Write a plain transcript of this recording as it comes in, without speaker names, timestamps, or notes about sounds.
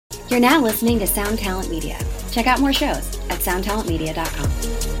You're now listening to Sound Talent Media. Check out more shows at soundtalentmedia.com.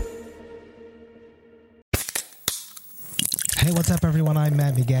 Hey, what's up, everyone? I'm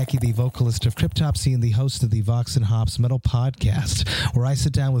Matt McGachy, the vocalist of Cryptopsy and the host of the Vox and Hops Metal Podcast, where I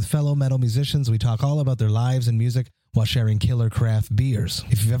sit down with fellow metal musicians. We talk all about their lives and music while sharing killer craft beers.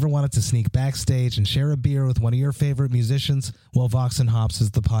 If you've ever wanted to sneak backstage and share a beer with one of your favorite musicians, well, Vox and Hops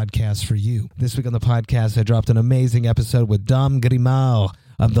is the podcast for you. This week on the podcast, I dropped an amazing episode with Dom Grimal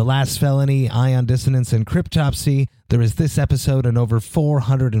of The Last Felony, Ion Dissonance, and Cryptopsy. There is this episode and over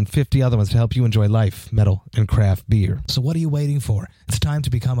 450 other ones to help you enjoy life, metal, and craft beer. So what are you waiting for? It's time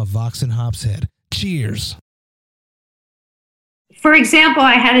to become a Vox and Hops head. Cheers! For example,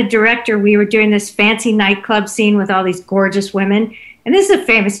 I had a director, we were doing this fancy nightclub scene with all these gorgeous women, and this is a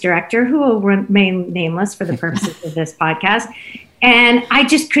famous director who will remain nameless for the purposes of this podcast. And I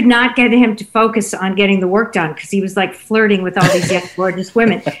just could not get him to focus on getting the work done because he was like flirting with all these young, gorgeous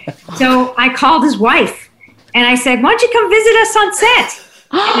women. So I called his wife and I said, why don't you come visit us on set?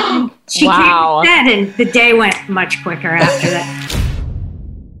 And she came to set, and the day went much quicker after that.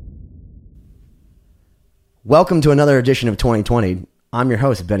 Welcome to another edition of 2020. I'm your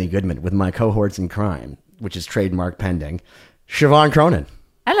host, Benny Goodman, with my cohorts in crime, which is trademark pending, Siobhan Cronin.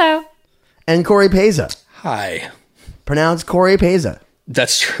 Hello. And Corey Peza. Hi. Pronounced Corey Peza.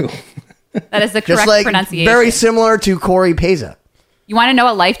 That's true. That is the correct Just like pronunciation. Very similar to Corey Peza. You want to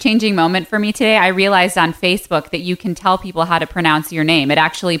know a life-changing moment for me today? I realized on Facebook that you can tell people how to pronounce your name. It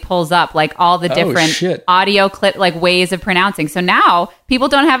actually pulls up like all the different audio clip, like ways of pronouncing. So now people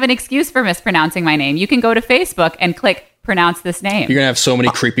don't have an excuse for mispronouncing my name. You can go to Facebook and click pronounce this name. You're going to have so many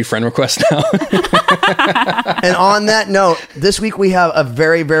creepy friend requests now. And on that note, this week we have a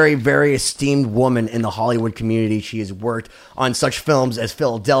very, very, very esteemed woman in the Hollywood community. She has worked on such films as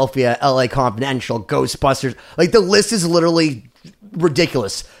Philadelphia, LA Confidential, Ghostbusters. Like, the list is literally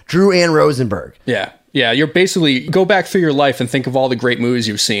ridiculous. Drew Ann Rosenberg. Yeah. You're basically, go back through your life and think of all the great movies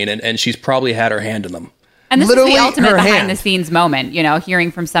you've seen, and she's probably had her hand in them. And this Literally is the ultimate her behind-the-scenes moment, you know, hearing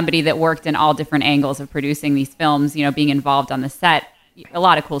from somebody that worked in all different angles of producing these films, you know, being involved on the set. A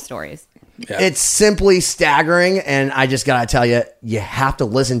lot of cool stories. Yeah. It's simply staggering, and I just gotta tell you, you have to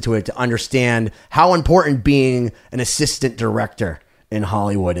listen to it to understand how important being an assistant director in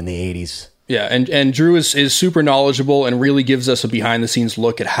Hollywood in the 80s. Yeah, and Drew is super knowledgeable and really gives us a behind-the-scenes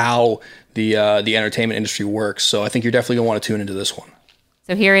look at how the entertainment industry works. So I think you're definitely going to want to tune into this one.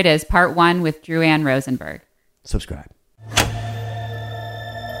 So here it is, part 1 with Drew Ann Rosenberg. Subscribe.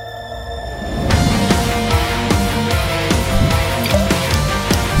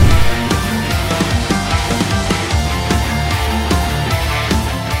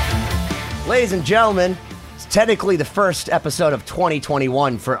 Ladies and gentlemen, it's technically the first episode of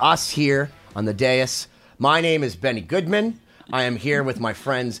 2021 for us here on the dais. My name is Benny Goodman. I am here with my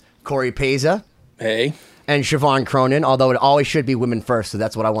friends Corey Peza. Hey. And Siobhan Cronin, although it always should be women first, so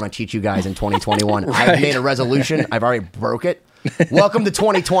that's what I want to teach you guys in 2021. Right. I've made a resolution. I've already broke it. Welcome to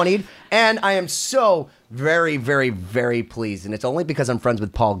 2020, and I am so very, very, very pleased, and it's only because I'm friends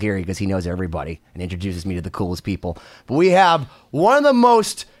with Paul Geary, because he knows everybody and introduces me to the coolest people. But we have one of the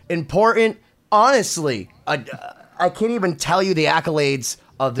most important, honestly, I can't even tell you the accolades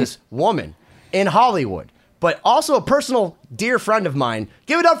of this woman in Hollywood, but also a personal dear friend of mine.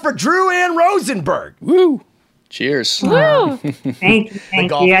 Give it up for Drew Ann Rosenberg. Woo! Cheers. Woo! Thank you. The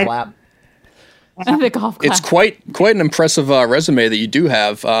golf clap. The golf clap. It's quite an impressive resume that you do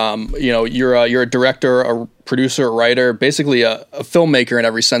have. You know, you're a director, a producer, a writer, basically a filmmaker in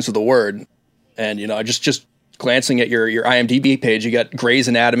every sense of the word. And you know, just glancing at your IMDb page, you got Grey's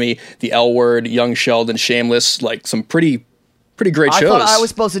Anatomy, The L Word, Young Sheldon, Shameless, like some pretty great shows. I thought I was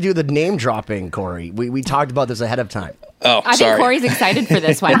supposed to do the name dropping, Corey. We talked about this ahead of time. Oh, I think Corey's excited for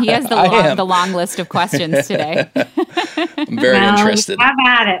this one. He has the long list of questions today. I'm very interested. How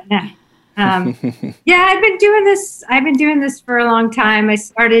about it? Yeah, I've been doing this for a long time. I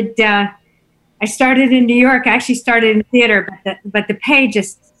started in New York. I actually started in theater, but the pay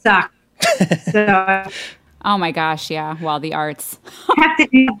just sucked. So Oh my gosh, yeah. Well, the arts. have to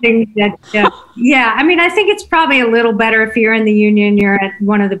do things that, yeah. I mean, I think it's probably a little better if you're in the union, you're at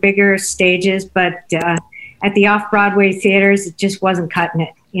one of the bigger stages, but at the off-Broadway theaters, it just wasn't cutting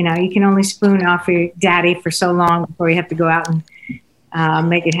it. You know, you can only spoon off your daddy for so long before you have to go out and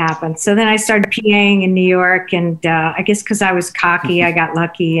make it happen. So then I started PAing in New York, and I guess because I was cocky, I got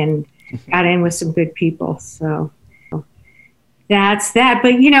lucky and got in with some good people. So that's that.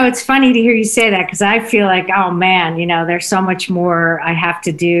 But, you know, it's funny to hear you say that because I feel like, oh, man, you know, there's so much more I have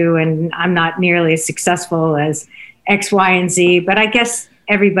to do, and I'm not nearly as successful as X, Y, and Z. But I guess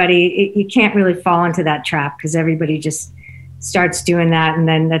everybody, you can't really fall into that trap because everybody just starts doing that, and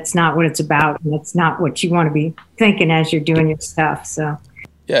then that's not what it's about, and that's not what you want to be thinking as you're doing your stuff. So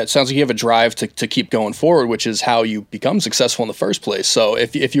yeah, it sounds like you have a drive to keep going forward, which is how you become successful in the first place. So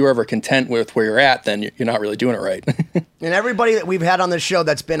if you're ever content with where you're at, then you're not really doing it right. And everybody that we've had on this show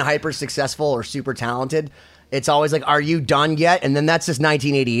that's been hyper successful or super talented, it's always like, are you done yet? And then that's just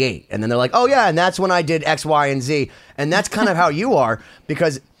 1988. And then they're like, oh yeah, and that's when I did X, Y, and Z. And that's kind of how you are,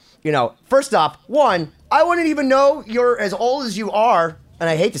 because, you know, first off, one, I wouldn't even know you're as old as you are. And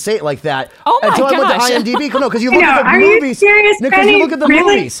I hate to say it like that. Oh my until gosh. I went to IMDb. No, because you look at the Are movies. you serious, Because you look at the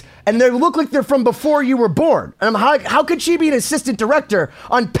Really? movies, and they look like they're from before you were born. And how could she be an assistant director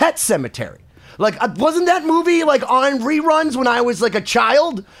on Pet Sematary? Like, wasn't that movie like on reruns when I was like a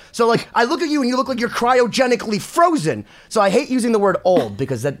child? So like, I look at you and you look like you're cryogenically frozen. So I hate using the word old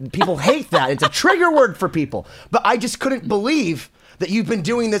because that people hate that. It's a trigger word for people. But I just couldn't believe that you've been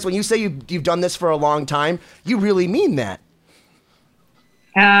doing this. When you say you've done this for a long time, you really mean that.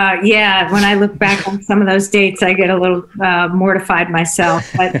 Yeah, when I look back on some of those dates, I get a little mortified myself.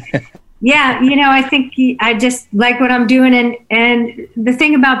 But yeah, you know, I think I just like what I'm doing. And the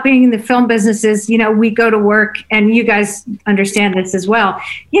thing about being in the film business is, you know, we go to work, and you guys understand this as well.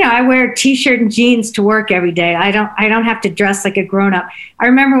 You know, I wear a t-shirt and jeans to work every day. I don't have to dress like a grown-up. I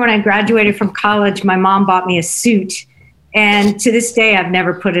remember when I graduated from college, my mom bought me a suit. And to this day, I've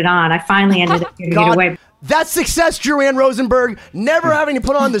never put it on. I finally ended up giving it away. That's success, Drew Ann Rosenberg. Never having to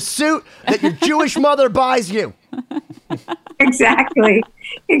put on the suit that your Jewish mother buys you. Exactly.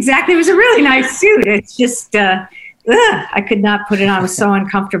 It was a really nice suit. It's just, I could not put it on. It was so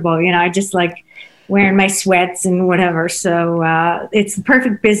uncomfortable. You know, I just like wearing my sweats and whatever. So it's the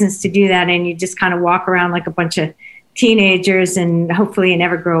perfect business to do that. And you just kind of walk around like a bunch of teenagers, and hopefully you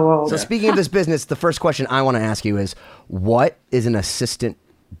never grow old. So speaking of this business, the first question I want to ask you is, what is an assistant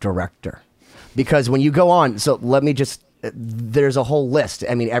director? Because when you go on, so let me just, there's a whole list.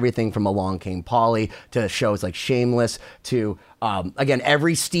 I mean, everything from Along Came Polly to shows like Shameless to, again,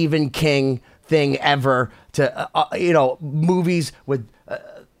 every Stephen King thing ever to, you know, movies with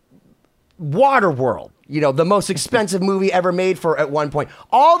Waterworld, you know, the most expensive movie ever made for at one point.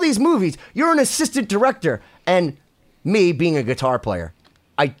 All these movies, you're an assistant director. And me being a guitar player,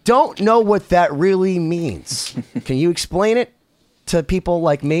 I don't know what that really means. Can you explain it to people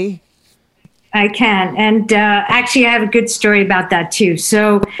like me? I can. And actually, I have a good story about that, too.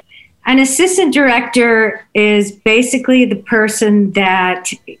 So an assistant director is basically the person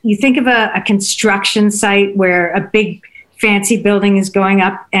that you think of a construction site where a big fancy building is going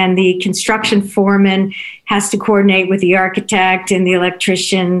up, and the construction foreman has to coordinate with the architect and the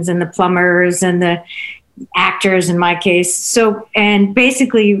electricians and the plumbers and the actors in my case. So, and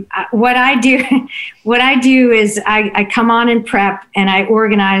basically what I do is I come on and prep, and I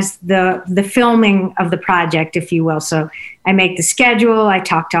organize the filming of the project, if you will. So I make the schedule. I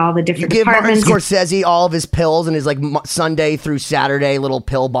talk to all the different departments. You give Martin Scorsese all of his pills and his like Sunday through Saturday little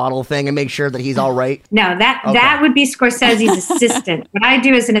pill bottle thing and make sure that he's all right. No, that would be Scorsese's assistant. What I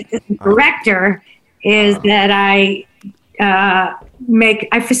do as an assistant director is that I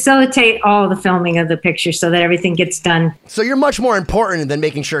facilitate all the filming of the picture so that everything gets done. So you're much more important than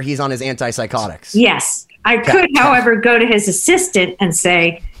making sure he's on his antipsychotics. Yes. I could, however, go to his assistant and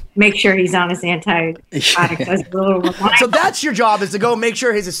say, make sure he's on his antipsychotics. So that's your job, is to go make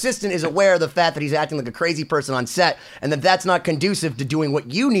sure his assistant is aware of the fact that he's acting like a crazy person on set, and that that's not conducive to doing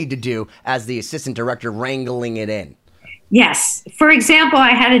what you need to do as the assistant director, wrangling it in. Yes. For example,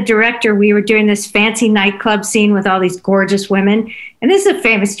 I had a director, we were doing this fancy nightclub scene with all these gorgeous women. And this is a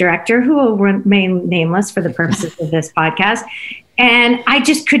famous director who will remain nameless for the purposes of this podcast. And I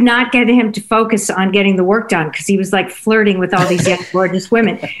just could not get him to focus on getting the work done because he was like flirting with all these young, gorgeous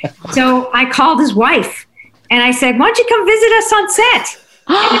women. So I called his wife and I said, why don't you come visit us on set?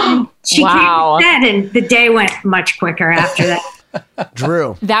 And she came to set, and the day went much quicker after that.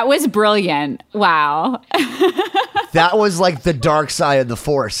 Drew. That was brilliant. Wow. That was like the dark side of the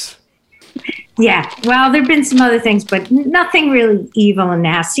Force. Yeah. Well, there've been some other things, but nothing really evil and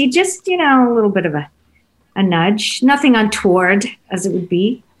nasty. Just, you know, a little bit of a nudge. Nothing untoward, as it would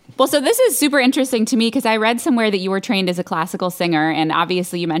be. Well, so this is super interesting to me because I read somewhere that you were trained as a classical singer, and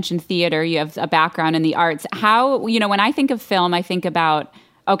obviously you mentioned theater. You have a background in the arts. How, you know, when I think of film, I think about,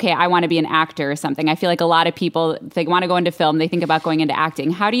 okay, I want to be an actor or something. I feel like a lot of people, if they want to go into film, they think about going into acting.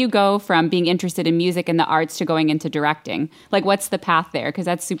 How do you go from being interested in music and the arts to going into directing? Like, what's the path there? Because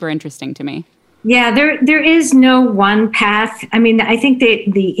that's super interesting to me. Yeah, there is no one path. I mean, I think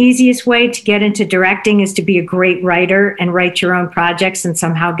the easiest way to get into directing is to be a great writer and write your own projects and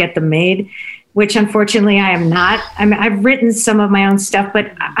somehow get them made. which unfortunately I am not. I mean, I've written some of my own stuff,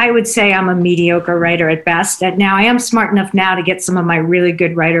 but I would say I'm a mediocre writer at best. And now I am smart enough now to get some of my really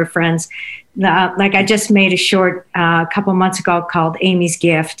good writer friends. Like I just made a short a couple months ago called Amy's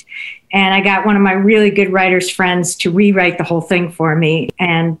Gift. And I got one of my really good writers friends to rewrite the whole thing for me.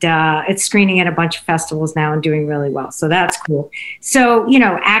 And it's screening at a bunch of festivals now and doing really well. So that's cool. So,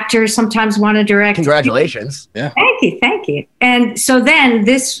 actors sometimes want to direct. Congratulations. Yeah. Thank you. And so then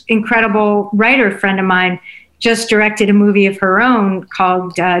this incredible writer friend of mine just directed a movie of her own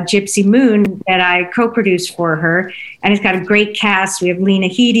called Gypsy Moon that I co-produced for her. And it's got a great cast. We have Lena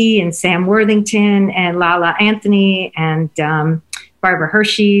Headey and Sam Worthington and Lala Anthony and Barbara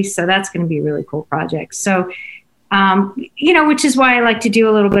Hershey. So that's going to be a really cool project. So, which is why I like to do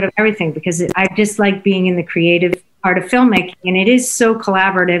a little bit of everything, because I just like being in the creative part of filmmaking. And it is so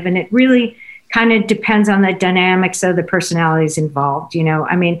collaborative, and it really kind of depends on the dynamics of the personalities involved.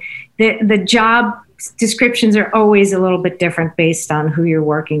 I mean, the job descriptions are always a little bit different based on who you're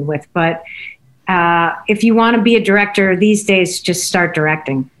working with. But if you want to be a director these days, just start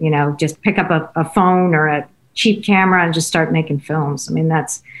directing, just pick up a phone or a cheap camera and just start making films. I mean,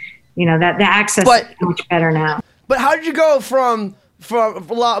 that's, that the access is much better now. But how did you go from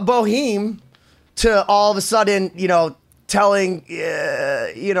Boheme to all of a sudden, telling,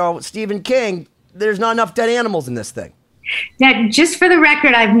 Stephen King, there's not enough dead animals in this thing? Yeah, just for the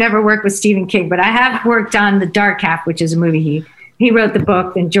record, I've never worked with Stephen King, but I have worked on The Dark Half, which is a movie he wrote the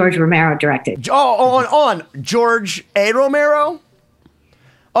book and George Romero directed. On George A. Romero?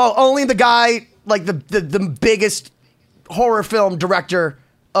 Oh, only the guy, like the biggest horror film director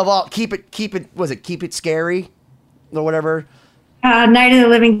of all. Keep it scary or whatever? Night of the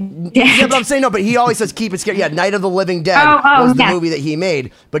Living Dead. Yeah, but I'm saying no, but he always says keep it scary. Yeah, Night of the Living Dead was the movie that he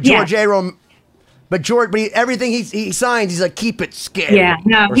made. But George A. Romero. But everything he signs, he's like, keep it scary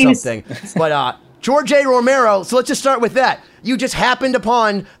or something. But George A. Romero, so let's just start with that. You just happened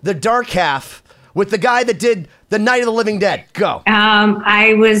upon The Dark Half with the guy that did The Night of the Living Dead. Go.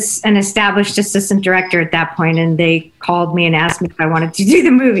 I was an established assistant director at that point, and they called me and asked me if I wanted to do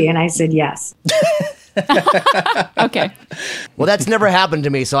the movie, and I said yes. Okay. Well, that's never happened to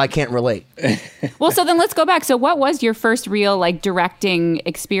me, so I can't relate. Well, so then let's go back. So what was your first real directing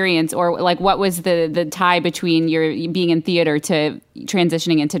experience, or what was the tie between your being in theater to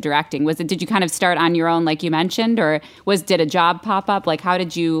transitioning into directing? Did you kind of start on your own like you mentioned, or did a job pop up? How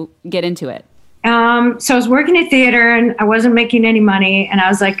did you get into it? So I was working at theater and I wasn't making any money, and I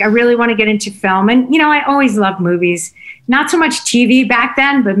was like, I really want to get into film. And, I always loved movies. Not so much TV back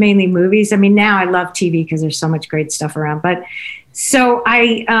then, but mainly movies. I mean, now I love TV because there's so much great stuff around. But so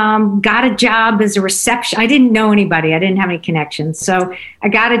I got a job as a reception. I didn't know anybody. I didn't have any connections. So I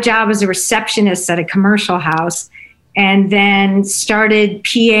got a job as a receptionist at a commercial house, and then started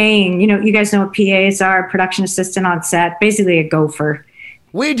PAing. You guys know what PAs are, production assistant on set, basically a gopher.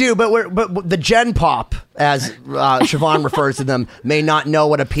 We do, but the Gen Pop, as Siobhan refers to them, may not know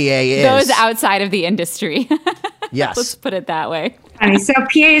what a PA is. Those outside of the industry. Yes. Let's put it that way. So PA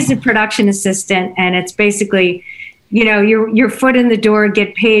is a production assistant, and it's basically, your foot in the door,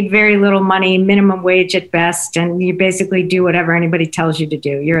 get paid very little money, minimum wage at best, and you basically do whatever anybody tells you to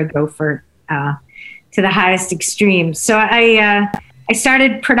do. You're a gopher to the highest extreme. So I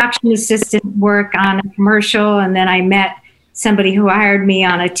started production assistant work on a commercial, and then I met somebody who hired me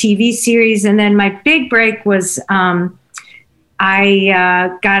on a TV series. And then my big break was I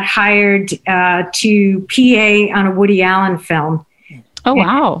got hired to PA on a Woody Allen film. Oh,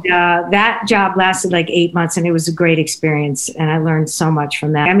 wow. And, that job lasted like 8 months, and it was a great experience. And I learned so much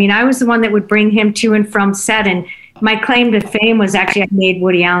from that. I mean, I was the one that would bring him to and from set. And my claim to fame was actually I made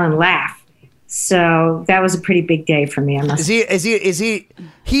Woody Allen laugh. So that was a pretty big day for me.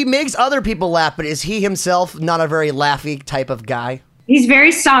 He makes other people laugh, but is he himself not a very laughy type of guy? He's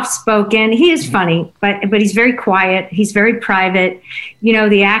very soft-spoken. He is funny, but he's very quiet. He's very private.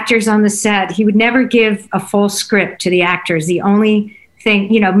 The actors on the set, he would never give a full script to the actors. The only thing,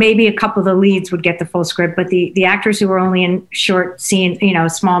 maybe a couple of the leads would get the full script, but the actors who were only in short scenes, a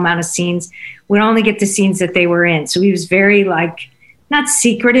small amount of scenes, would only get the scenes that they were in. So he was very not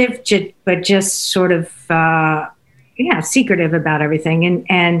secretive, but just sort of, secretive about everything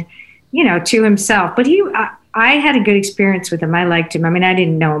and to himself. But I had a good experience with him. I liked him. I mean, I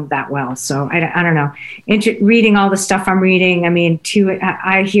didn't know him that well, so I don't know. Reading all the stuff I'm reading, I mean,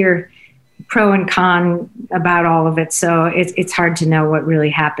 I hear pro and con about all of it, so it's hard to know what really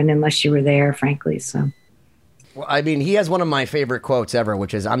happened unless you were there, frankly. So. Well, I mean, he has one of my favorite quotes ever,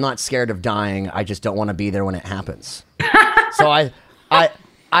 which is, "I'm not scared of dying. I just don't want to be there when it happens." So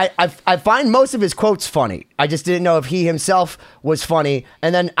I find most of his quotes funny. I just didn't know if he himself was funny.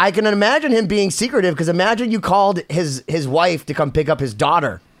 And then I can imagine him being secretive, because imagine you called his wife to come pick up his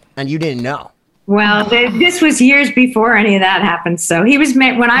daughter and you didn't know. Well, this was years before any of that happened. So he was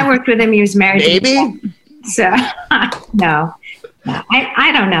when I worked with him, he was married. Maybe. So no,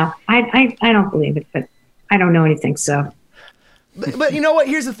 I don't know. I don't believe it, but I don't know anything. So, but you know what?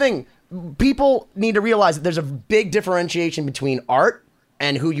 Here's the thing. People need to realize that there's a big differentiation between art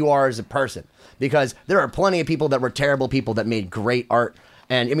and who you are as a person, because there are plenty of people that were terrible people that made great art.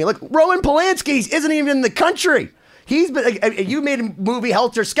 And I mean, look, Roman Polanski isn't even in the country. He's been, you made a movie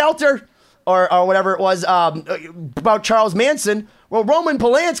Helter Skelter or whatever it was about Charles Manson. Well, Roman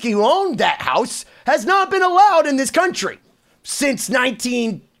Polanski, who owned that house, has not been allowed in this country since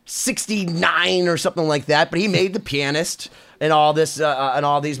 1969 or something like that. But he made The Pianist and all this and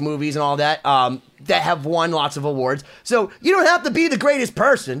all these movies and all that that have won lots of awards. So you don't have to be the greatest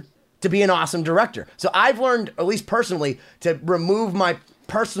person to be an awesome director. So I've learned, at least personally, to remove my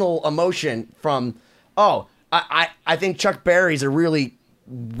personal emotion from, I think Chuck Berry's a really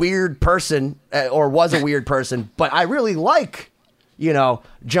weird person, or was a weird person, but I really like,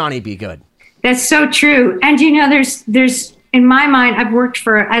 Johnny B. Good. That's so true. And there's in my mind, I've worked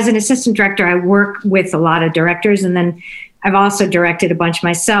as an assistant director, I work with a lot of directors, and then I've also directed a bunch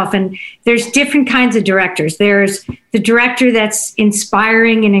myself. And there's different kinds of directors. There's the director that's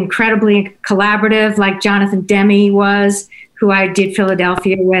inspiring and incredibly collaborative, like Jonathan Demme was, who I did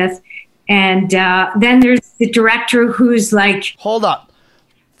Philadelphia with. And then there's the director who's like... Hold up.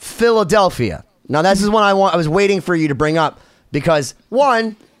 Philadelphia. Now, this is one I was waiting for you to bring up, because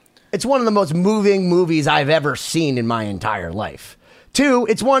one, it's one of the most moving movies I've ever seen in my entire life. Two,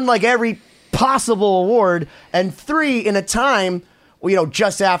 it's won like every possible award. And three, in a time,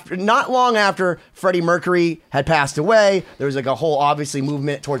 just after, not long after Freddie Mercury had passed away, there was like a whole, obviously,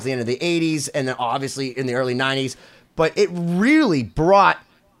 movement towards the end of the 80s and then obviously in the early 90s. But it really brought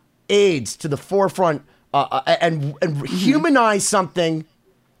AIDS to the forefront and humanized something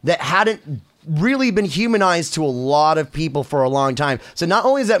that hadn't really been humanized to a lot of people for a long time. So not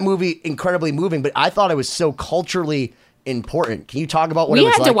only is that movie incredibly moving, but I thought it was so culturally important. Can you talk about what it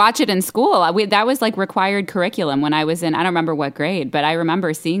was like? We had to watch it in school. That was like required curriculum when I was in, I don't remember what grade, but I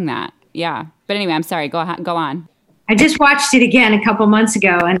remember seeing that. Yeah. But anyway, I'm sorry. Go on. I just watched it again a couple months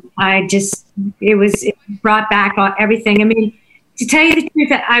ago, and it brought back everything. I mean, to tell you the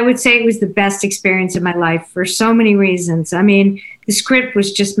truth, I would say it was the best experience of my life for so many reasons. I mean, the script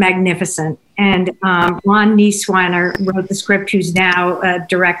was just magnificent. And Ron Niesweiner wrote the script, who's now a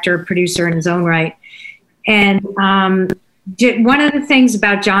director, producer in his own right. And one of the things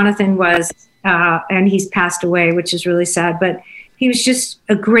about Jonathan was, and he's passed away, which is really sad, but he was just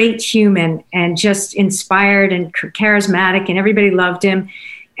a great human and just inspired and charismatic, and everybody loved him.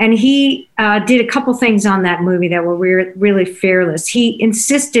 And he did a couple things on that movie that were really fearless. He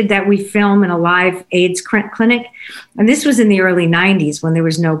insisted that we film in a live AIDS clinic. And this was in the early 90s when there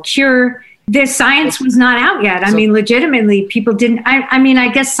was no cure. The science was not out yet. I mean, legitimately, people didn't. I mean,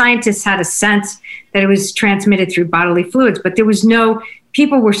 I guess scientists had a sense that it was transmitted through bodily fluids, but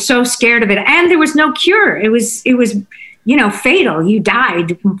people were so scared of it. And there was no cure. It was fatal. You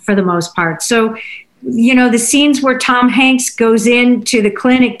died for the most part. So, the scenes where Tom Hanks goes into the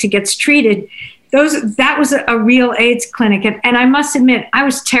clinic to get treated, that was a real AIDS clinic. And I must admit, I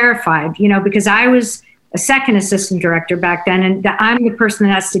was terrified, because I was a second assistant director back then. And I'm the person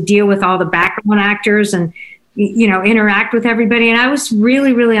that has to deal with all the background actors and, interact with everybody. And I was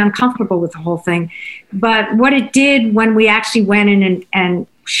really, really uncomfortable with the whole thing. But what it did when we actually went in and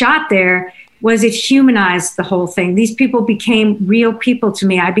shot there was it humanized the whole thing. These people became real people to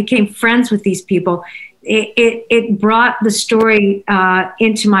me. I became friends with these people. It brought the story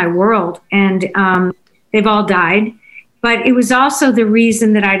into my world, and they've all died. But it was also the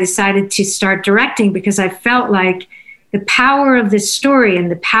reason that I decided to start directing, because I felt like the power of this story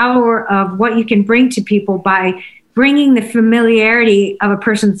and the power of what you can bring to people by bringing the familiarity of a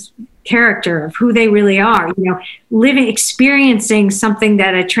person's character, of who they really are, experiencing something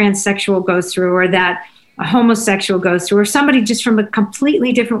that a transsexual goes through, or that a homosexual goes through, or somebody just from a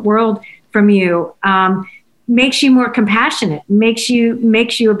completely different world from you, makes you more compassionate, makes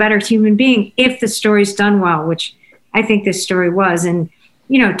you a better human being if the story's done well, which I think this story was. And,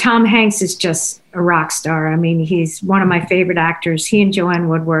 Tom Hanks is just a rock star. I mean, he's one of my favorite actors. He and Joanne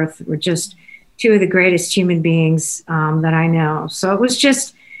Woodworth were just two of the greatest human beings that I know. So it was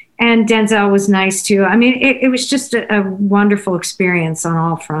just, and Denzel was nice too. I mean, it was just a wonderful experience on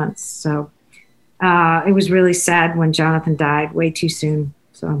all fronts. So it was really sad when Jonathan died way too soon.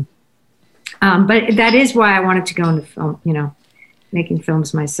 So, but that is why I wanted to go into film, making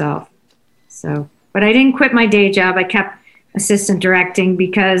films myself. So, but I didn't quit my day job. I kept assistant directing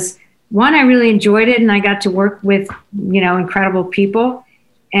because, one, I really enjoyed it and I got to work with, incredible people.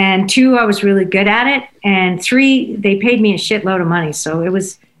 And 2, I was really good at it. And 3, they paid me a shitload of money. So it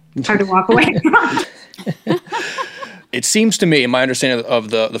was hard to walk away from. It seems to me, my understanding of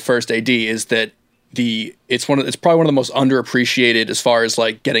the first AD is that it's probably one of the most underappreciated as far as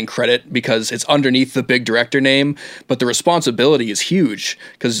like getting credit, because it's underneath the big director name, but the responsibility is huge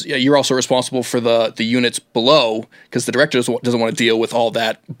because you're also responsible for the units below, because the director doesn't want to deal with all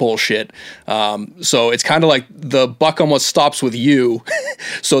that bullshit. So it's kind of like the buck almost stops with you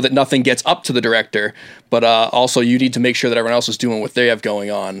so that nothing gets up to the director, but also you need to make sure that everyone else is doing what they have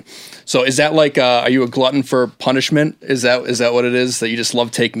going on. So is that like, are you a glutton for punishment? Is that what it is, that you just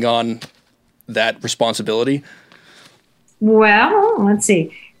love taking on that responsibility? Well, let's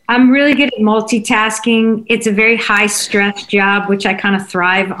see. I'm really good at multitasking. It's a very high stress job, which I kind of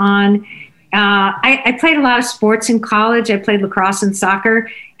thrive on. I played a lot of sports in college. I played lacrosse and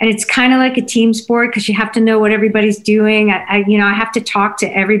soccer, and it's kind of like a team sport because you have to know what everybody's doing. I have to talk to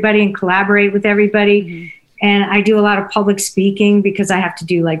everybody and collaborate with everybody. Mm-hmm. And I do a lot of public speaking because I have to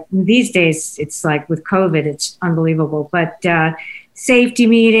do, like, these days, it's like with COVID, it's unbelievable. But safety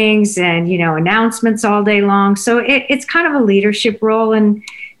meetings and, announcements all day long. So it's kind of a leadership role, and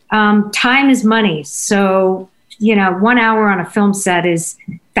time is money. So, 1 hour on a film set is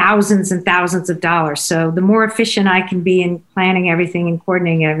thousands and thousands of dollars. So the more efficient I can be in planning everything and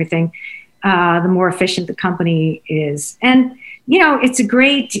coordinating everything, the more efficient the company is. And, it's a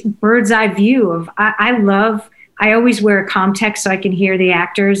great bird's eye view of, I always wear a comm so I can hear the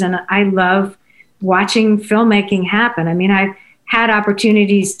actors, and I love watching filmmaking happen. I mean, I've had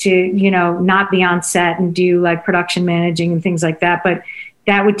opportunities to, not be on set and do like production managing and things like that, but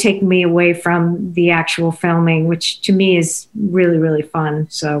that would take me away from the actual filming, which to me is really, really fun.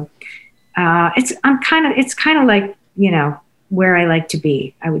 So it's kind of like, where I like to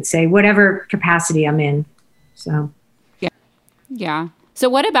be, I would say, whatever capacity I'm in. So. Yeah. So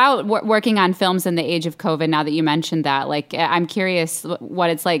what about working on films in the age of COVID, now that you mentioned that? Like, I'm curious what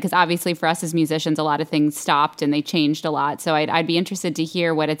it's like, because obviously for us as musicians, a lot of things stopped and they changed a lot. So I'd be interested to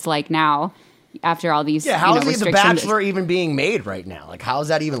hear what it's like now after all these how is restrictions. The Bachelor even being made right now? Like, how is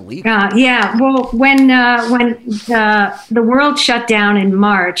that even legal? Well, when the world shut down in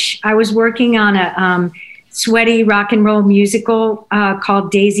March, I was working on a sweaty rock and roll musical called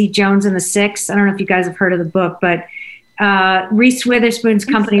Daisy Jones and the Six. I don't know if you guys have heard of the book, but Reese Witherspoon's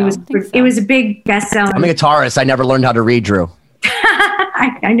company it was a big bestseller. I'm a guitarist. I never learned how to read, Drew.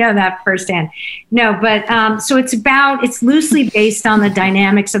 I know that firsthand. No, but so it's loosely based on the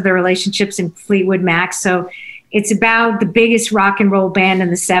dynamics of the relationships in Fleetwood Mac. So it's about the biggest rock and roll band in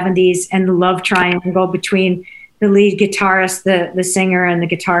the 70s and the love triangle between the lead guitarist, the singer, and the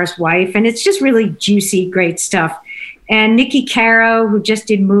guitarist's wife. And it's just really juicy, great stuff. And Nikki Caro, who just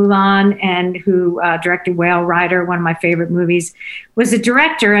did Mulan and who directed Whale Rider, one of my favorite movies, was the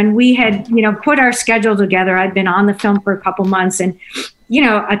director. And we had, put our schedule together. I'd been on the film for a couple months, and,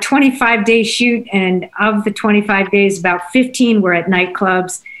 a 25-day shoot. And of the 25 days, about 15 were at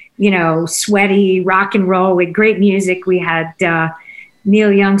nightclubs, sweaty rock and roll with great music. We had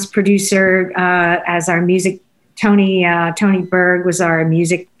Neil Young's producer as our music. Tony Berg was our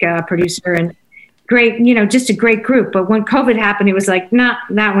music producer, and great, just a great group. But when COVID happened, it was like, nah,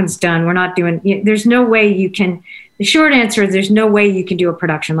 that one's done. We're not doing, there's no way you can, the short answer is there's no way you can do a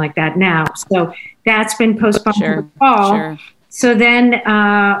production like that now. So that's been postponed to the fall. Sure. So then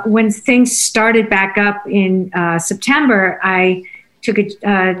when things started back up in September, I took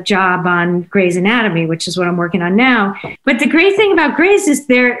a job on Grey's Anatomy, which is what I'm working on now. But the great thing about Grey's is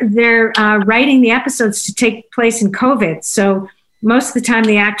they're writing the episodes to take place in COVID. So most of the time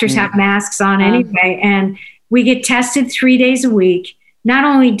the actors have masks on anyway, and we get tested 3 days a week. Not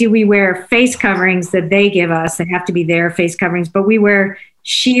only do we wear face coverings that they give us, they have to be their face coverings, but we wear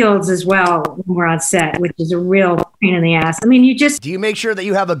shields as well when we're on set, which is a real pain in the ass. I mean, do you make sure that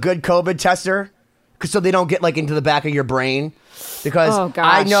you have a good COVID tester? So they don't get like into the back of your brain? Because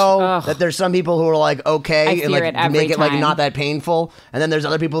I know that there's some people who are like, okay, and like make it like not that painful. And then there's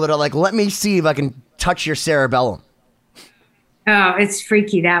other people that are like, let me see if I can touch your cerebellum. Oh, it's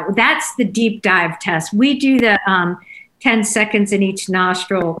freaky. That's the deep dive test. We do the 10 seconds in each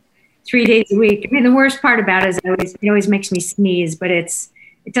nostril 3 days a week. I mean, the worst part about it is it always makes me sneeze, but it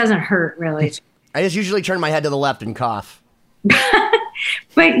doesn't hurt really. I just usually turn my head to the left and cough.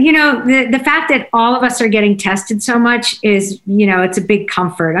 But, the fact that all of us are getting tested so much is, it's a big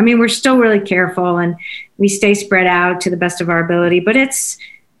comfort. I mean, we're still really careful and we stay spread out to the best of our ability, but it's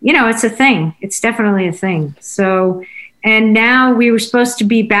a thing. It's definitely a thing. So And now we were supposed to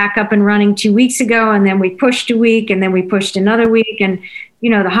be back up and running 2 weeks ago, and then we pushed a week, and then we pushed another week. And, you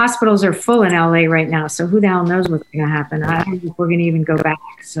know, the hospitals are full in LA right now. So who the hell knows what's going to happen? I don't know if we're going to even go back.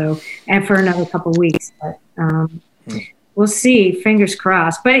 So, and for another couple of weeks, but we'll see, fingers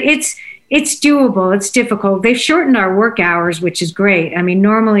crossed. But it's doable. It's difficult. They've shortened our work hours, which is great. I mean,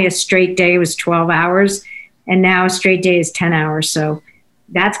 normally a straight day was 12 hours, and now a straight day is 10 hours. So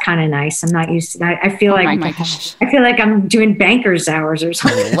that's kind of nice. I'm not used to that. I feel like I feel like I'm doing banker's hours or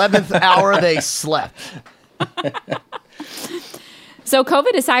something. 11th hour they slept. So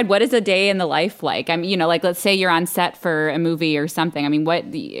COVID aside, what is a day in the life like? I mean, you know, like let's say you're on set for a movie or something. I mean, what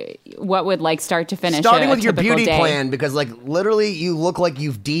would like start to finish? Starting with your typical beauty day? plan, because like literally you look like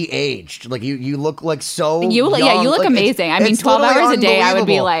you've de-aged. Like you look like so you young. Yeah, you look like, amazing. I mean, 12 hours a day, I would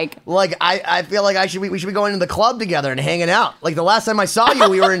be like I feel like we should be going to the club together and hanging out. Like the last time I saw you,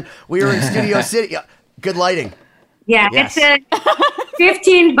 we were in Studio City. Good lighting. Yeah, yes. It's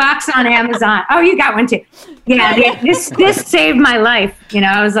 $15 on Amazon. Oh, you got one too. Yeah, this saved my life. You know,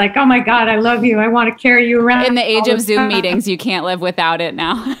 I was like, oh my God, I love you. I want to carry you around. In the age of Zoom meetings, you can't live without it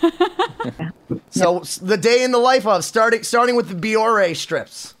now. So the day in the life of starting with the Biore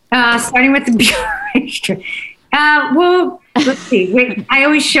strips. Starting with the Biore strips. Well, let's see. I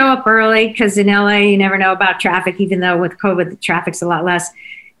always show up early because in LA, you never know about traffic, even though with COVID, the traffic's a lot less.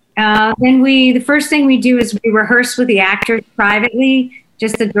 Then the first thing we do is we rehearse with the actors privately,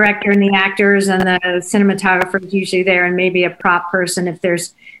 just the director and the actors and the cinematographer is usually there, and maybe a prop person. If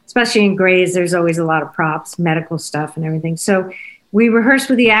there's, especially in Grays, there's always a lot of props, medical stuff and everything. So we rehearse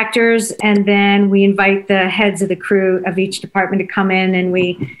with the actors, and then we invite the heads of the crew of each department to come in, and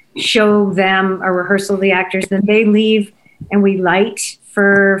we show them a rehearsal of the actors. Then they leave, and we light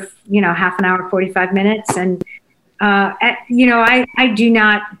for, half an hour, 45 minutes. And I do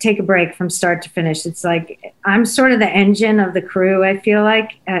not take a break from start to finish. It's like I'm sort of the engine of the crew, I feel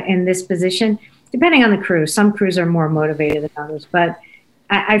like, in this position, depending on the crew. Some crews are more motivated than others, but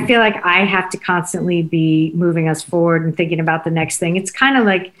I feel like I have to constantly be moving us forward and thinking about the next thing. It's kind of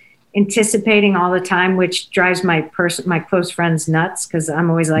like anticipating all the time, which drives my close friends nuts, because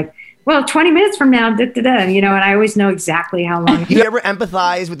I'm always like, well, 20 minutes from now, and I always know exactly how long. Do you ever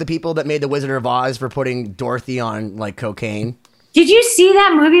empathize with the people that made The Wizard of Oz for putting Dorothy on, like, cocaine? Did you see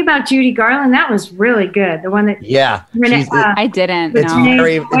that movie about Judy Garland? That was really good. The one that... Yeah. I didn't. It's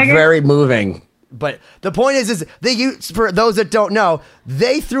very moving. But the point is they used, for those that don't know,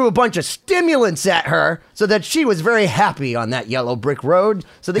 they threw a bunch of stimulants at her so that she was very happy on that yellow brick road,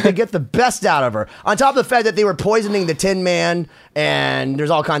 so they could get the best out of her. On top of the fact that they were poisoning the Tin Man, and there's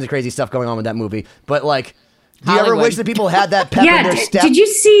all kinds of crazy stuff going on with that movie. But like, do you ever wish that people had that pep in their step? Did you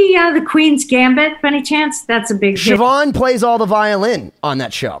see The Queen's Gambit by any chance? That's a big hit. Siobhan plays all the violin on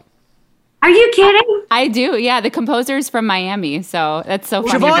that show. Are you kidding? I do, yeah. The composer's from Miami, so that's so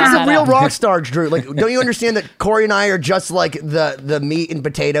funny. Siobhan's a real rock star, Drew. Like, don't you understand that Corey and I are just like the meat and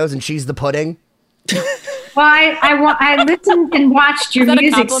potatoes, and she's the pudding? Well, I listened and watched your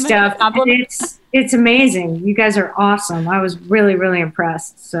music stuff. And it's amazing. You guys are awesome. I was really, really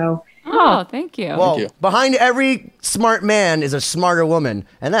impressed. So. Oh, thank you. Well, thank you. Behind every smart man is a smarter woman,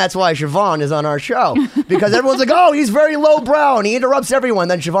 and that's why Siobhan is on our show. Because everyone's like, oh, he's very lowbrow, and he interrupts everyone.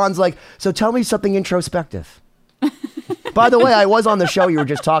 Then Siobhan's like, so tell me something introspective. By the way, I was on the show you were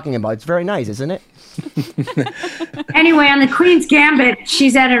just talking about. It's very nice, isn't it? Anyway, on The Queen's Gambit,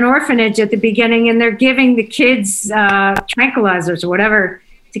 she's at an orphanage at the beginning, and they're giving the kids tranquilizers or whatever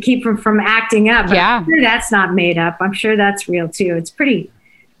to keep them from acting up. Yeah. I'm sure that's not made up. I'm sure that's real, too. It's pretty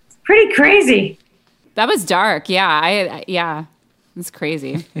crazy. That was dark. Yeah. It's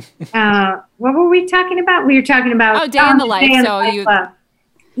crazy. What were we talking about? We were talking about day in the life.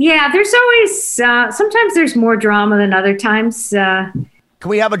 Yeah, there's always sometimes there's more drama than other times. Can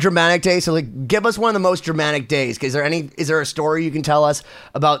we have a dramatic day? So, like, give us one of the most dramatic days. Is there a story you can tell us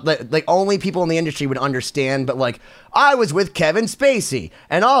about, like only people in the industry would understand? But like, I was with Kevin Spacey,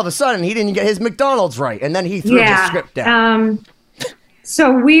 and all of a sudden he didn't get his McDonald's right, and then he threw the script down.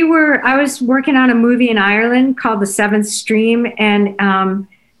 So I was working on a movie in Ireland called The Seventh Stream, and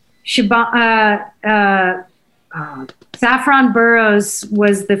Saffron Burrows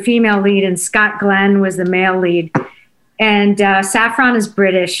was the female lead, and Scott Glenn was the male lead. And Saffron is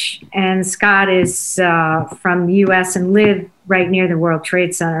British, and Scott is from the U.S. and lived right near the World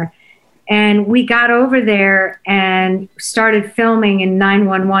Trade Center. And we got over there and started filming, and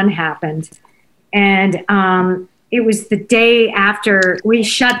 9/11 happened. And it was the day after we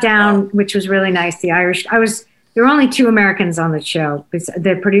shut down, which was really nice. The Irish, there were only 2 Americans on the show,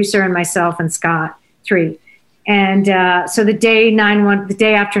 the producer and myself and Scott, 3. And so the day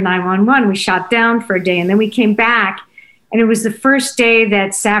after 9/11, we shot down for a day, and then we came back, And it was the first day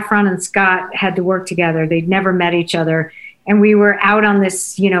that Saffron and Scott had to work together. They'd never met each other. And we were out on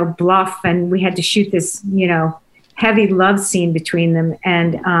this, bluff, and we had to shoot this, heavy love scene between them.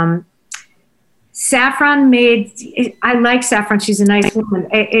 And Saffron I like Saffron. She's a nice woman.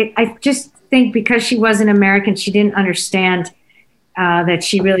 I just think because she wasn't American, she didn't understand that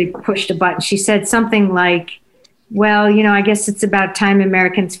she really pushed a button. She said something like, well, I guess it's about time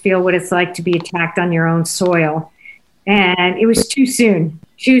Americans feel what it's like to be attacked on your own soil. And it was too soon.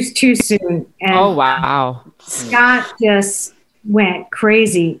 She was too soon. And oh, wow. Scott just went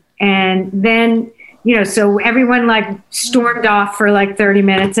crazy. And then, so everyone like stormed off for like 30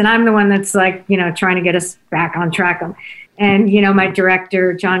 minutes. And I'm the one that's like, trying to get us back on track. And, my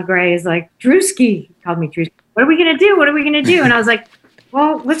director, John Gray, is like, Drewski, he called me Drewski. What are we going to do? What are we going to do? And I was like,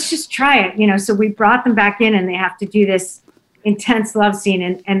 well, let's just try it. So we brought them back in, and they have to do this intense love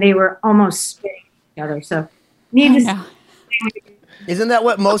scene. And they were almost spitting each other. So needless to say, isn't that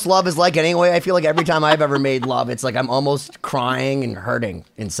what most love is like anyway? I feel like every time I've ever made love, it's like I'm almost crying and hurting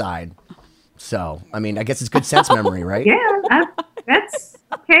inside. So, I mean, I guess it's good sense memory, right? Yeah, that's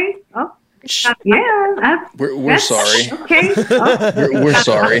okay. Oh, yeah. We're sorry. Okay. Oh. We're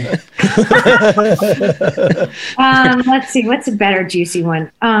sorry. Let's see. What's a better juicy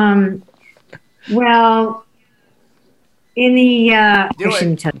one? Well, in the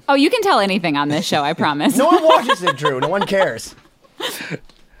oh, you can tell anything on this show, I promise. No one watches it, Drew. No one cares.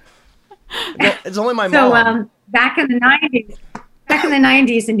 It's only my mom. So back in the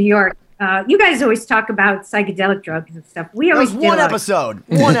 90s in New York, you guys always talk about psychedelic drugs and stuff. We always did one episode.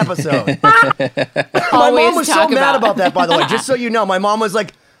 My mom was so mad about that, by the way. Just so you know, my mom was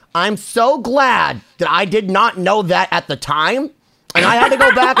like, I'm so glad that I did not know that at the time. And I had to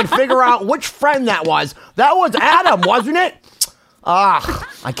go back and figure out which friend that was. That was Adam, wasn't it?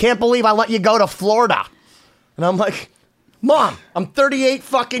 I can't believe I let you go to Florida. And I'm like, Mom, I'm 38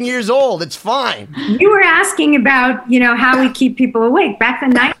 fucking years old. It's fine. You were asking about, how we keep people awake. Back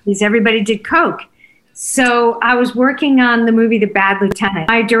in the 90s, everybody did coke. So I was working on the movie The Bad Lieutenant.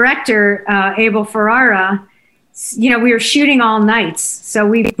 My director, Abel Ferrara, we were shooting all nights. So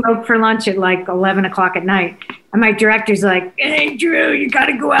we broke for lunch at like 11 o'clock at night. And my director's like, hey, Drew, you got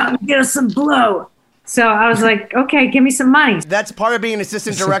to go out and get us some blow. So I was like, okay, give me some money. That's part of being an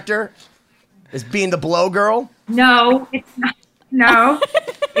assistant director, is being the blow girl? No, it's not. No.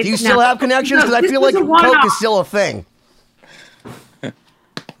 Do you still have connections? Because I feel like coke is still a thing.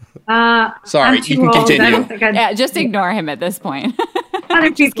 Sorry, you can continue. Yeah, just ignore him at this point.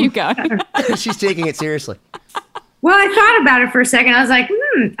 Just keep going. She's taking it seriously. Well, I thought about it for a second. I was like,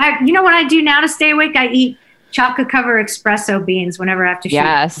 you know what I do now to stay awake? I eat chocolate cover espresso beans whenever I have to shoot.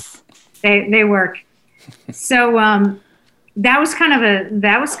 Yes. They work. So that was kind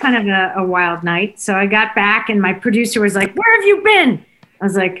of a wild night. So I got back, and my producer was like, where have you been? I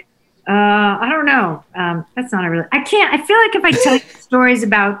was like, I don't know. That's not I feel like if I tell you stories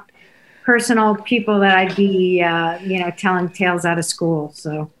about personal people that I'd be, telling tales out of school.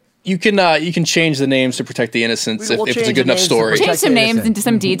 So you can change the names to protect the innocents if it's a good enough story. Change some names into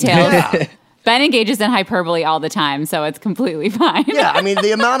some details. Yeah. Ben engages in hyperbole all the time, so it's completely fine. Yeah, I mean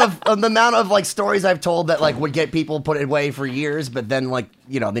the amount of like stories I've told that like would get people put away for years, but then like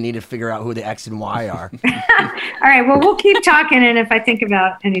they need to figure out who the X and Y are. All right, well we'll keep talking, and if I think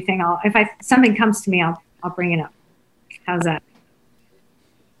about anything, something comes to me, I'll bring it up. How's that?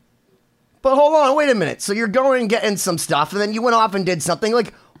 But hold on, wait a minute. So you're going and getting some stuff, and then you went off and did something.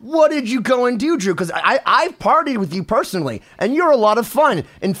 Like, what did you go and do, Drew? Because I've partied with you personally, and you're a lot of fun.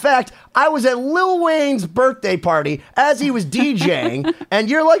 In fact, I was at Lil Wayne's birthday party as he was DJing, and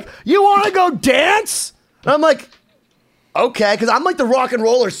you're like, you want to go dance? And I'm like, okay, because I'm like the rock and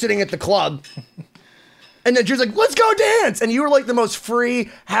roller sitting at the club. And then Drew's like, let's go dance. And you were like the most free,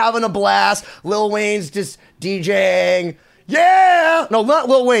 having a blast. Lil Wayne's just DJing. Yeah! No, not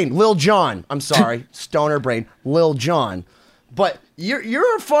Lil Wayne. Lil Jon. I'm sorry. Stoner brain. Lil Jon. But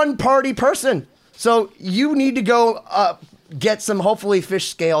you're a fun party person. So you need to go get some, hopefully, fish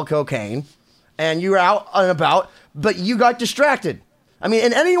scale cocaine. And you were out and about, but you got distracted. I mean,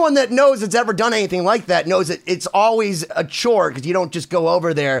 and anyone that knows that's ever done anything like that knows that it's always a chore because you don't just go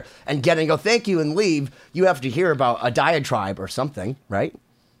over there and get and go, thank you, and leave. You have to hear about a diatribe or something, right?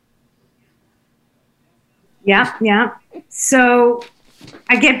 Yeah. So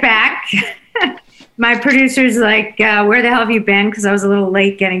I get back. My producer's like, where the hell have you been? Because I was a little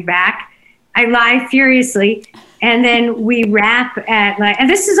late getting back. I lie furiously. And then we wrap at and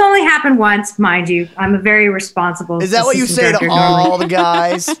this has only happened once, mind you. I'm a very responsible. Is that what you say to all the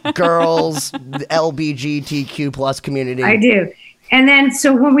guys, girls, the LGBTQ plus community? I do. And then,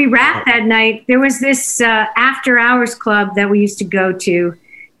 so when we wrapped that night, there was this after hours club that we used to go to.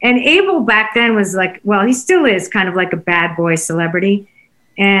 And Abel back then was like, well, he still is kind of like a bad boy celebrity.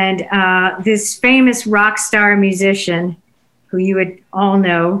 And this famous rock star musician, who you would all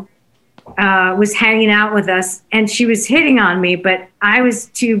know, was hanging out with us. And she was hitting on me, but I was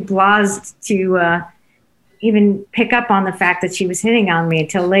too blased to even pick up on the fact that she was hitting on me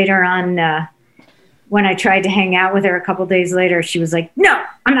until later on. When I tried to hang out with her a couple days later, she was like, no,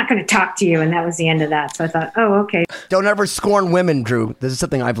 I'm not going to talk to you. And that was the end of that. So I thought, oh, okay. Don't ever scorn women, Drew. This is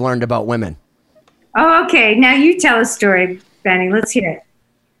something I've learned about women. Oh, okay. Now you tell a story, Benny. Let's hear it.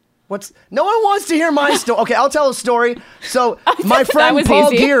 No one wants to hear my story. Okay, I'll tell a story. So my friend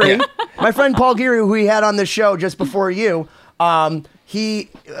Paul Geary, who we had on the show just before you, I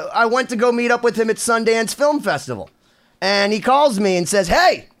went to go meet up with him at Sundance Film Festival. And he calls me and says,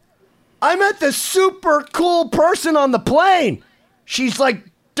 hey, I met this super cool person on the plane. She's like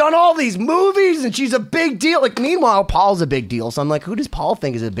done all these movies and she's a big deal. Like, meanwhile, Paul's a big deal. So I'm like, who does Paul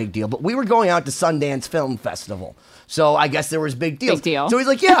think is a big deal? But we were going out to Sundance Film Festival. So I guess there was big deals. Big deal. So he's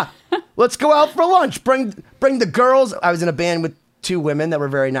like, yeah, let's go out for lunch. Bring the girls. I was in a band with 2 women that were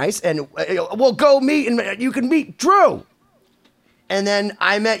very nice. And we'll go meet and you can meet Drew. And then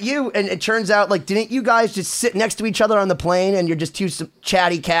I met you, and it turns out, like, didn't you guys just sit next to each other on the plane, and you're just 2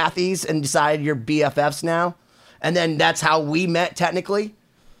 chatty Cathys, and decided you're BFFs now? And then that's how we met, technically?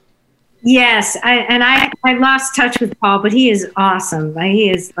 Yes, I lost touch with Paul, but he is awesome. He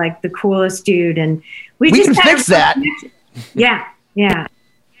is, like, the coolest dude, and we just can fix that. Yeah.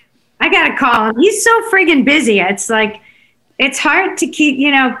 I got to call him. He's so friggin' busy. It's like... It's hard to keep,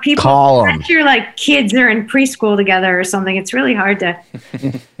 people. Call him. You're like kids are in preschool together or something. It's really hard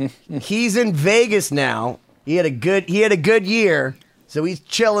to. He's in Vegas now. He had a good year, so he's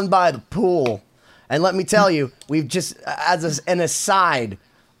chilling by the pool. And let me tell you, we've just, as an aside,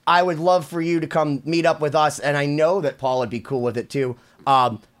 I would love for you to come meet up with us, and I know that Paul would be cool with it too.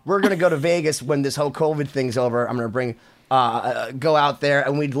 We're gonna go to Vegas when this whole COVID thing's over. I'm gonna go out there,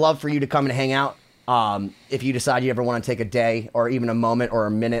 and we'd love for you to come and hang out. If you decide you ever want to take a day or even a moment or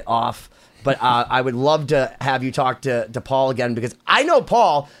a minute off. But I would love to have you talk to Paul again, because I know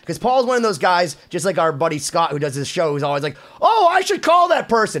Paul, because Paul's one of those guys, just like our buddy Scott, who does this show, who's always like, oh, I should call that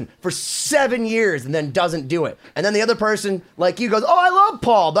person for 7 years and then doesn't do it. And then the other person, like you, goes, oh, I love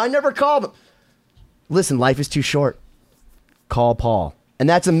Paul, but I never called him. Listen, life is too short. Call Paul. And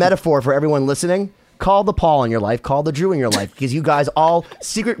that's a metaphor for everyone listening. Call the Paul in your life, call the Drew in your life, because you guys all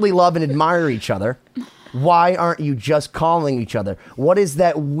secretly love and admire each other. Why aren't you just calling each other? What is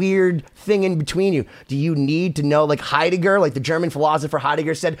that weird thing in between you? Do you need to know, like Heidegger, like the German philosopher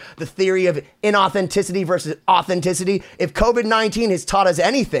Heidegger said, the theory of inauthenticity versus authenticity? If COVID-19 has taught us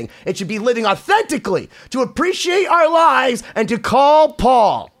anything, it should be living authentically, to appreciate our lives and to call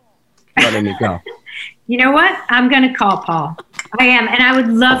Paul. Letting me go. You know what? I'm going to call Paul. I am. And I would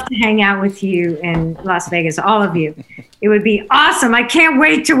love to hang out with you in Las Vegas, all of you. It would be awesome. I can't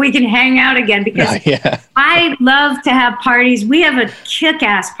wait till we can hang out again, because I love to have parties. We have a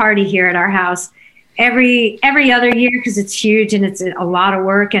kick-ass party here at our house every other year, because it's huge and it's a lot of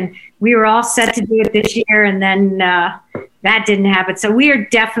work. And we were all set to do it this year, and then that didn't happen. So we are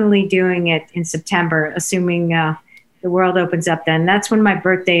definitely doing it in September, assuming the world opens up then. That's when my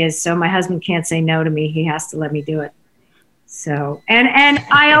birthday is, so my husband can't say no to me. He has to let me do it. So, and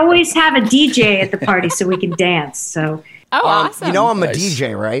I always have a DJ at the party so we can dance. So, awesome. You know I'm a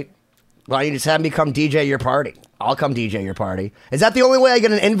DJ, right? Well, you just have me come DJ your party. I'll come DJ your party. Is that the only way I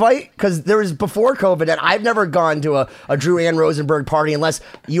get an invite? Because there was before COVID, and I've never gone to a Drew Ann Rosenberg party unless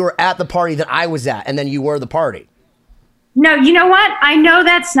you were at the party that I was at, and then you were the party. No, you know what? I know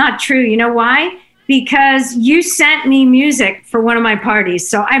that's not true. You know why? Because you sent me music for one of my parties.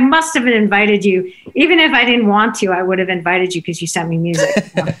 So I must have invited you. Even if I didn't want to, I would have invited you because you sent me music.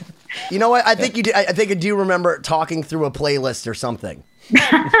 So. You know what? I think you did. I think I do remember talking through a playlist or something.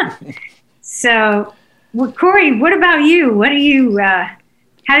 So, well, Corey, what about you? What do you,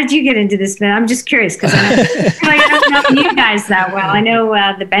 how did you get into this? I'm just curious, because I don't know you guys that well. I know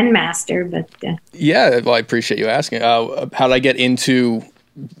the Ben Master, but. Yeah, well, I appreciate you asking. How did I get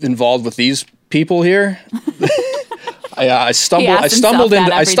involved with these people here? I stumbled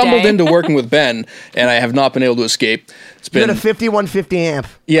into working with Ben, and I have not been able to escape. It's been a 5150 amp.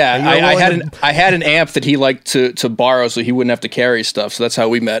 Yeah, I had an amp that he liked to borrow so he wouldn't have to carry stuff. So that's how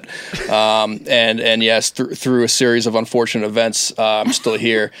we met. And yes, through a series of unfortunate events, I'm still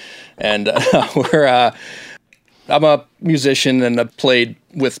here, and I'm a musician, and I played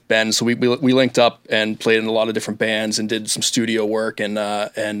with Ben, so we linked up and played in a lot of different bands and did some studio work,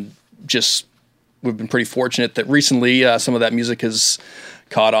 and just we've been pretty fortunate that recently some of that music has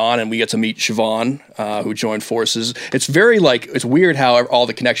caught on, and we get to meet Siobhan, who joined forces. It's very it's weird how all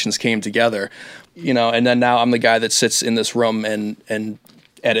the connections came together, and then now I'm the guy that sits in this room and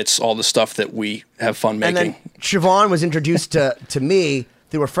edits all the stuff that we have fun making. And then Siobhan was introduced to me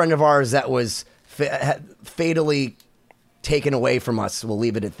through a friend of ours that was fatally taken away from us. We'll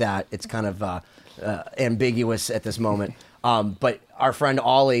leave it at that. It's kind of ambiguous at this moment. But our friend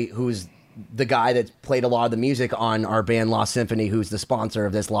Ollie, who's the guy that played a lot of the music on our band Lost Symphony, who's the sponsor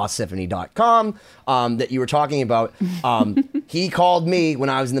of this LostSymphony.com that you were talking about, he called me when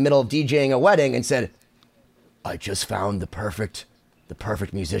I was in the middle of DJing a wedding and said, I just found the perfect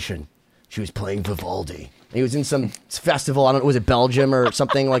musician. She was playing Vivaldi. And he was in some festival, I don't know, was it Belgium or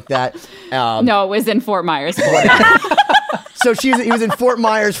something like that? No, it was in Fort Myers, Florida. So he was in Fort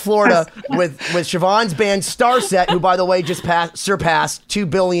Myers, Florida, with Siobhan's band Starset, who, by the way, just surpassed 2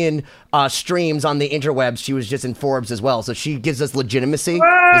 billion streams on the interwebs. She was just in Forbes as well. So she gives us legitimacy.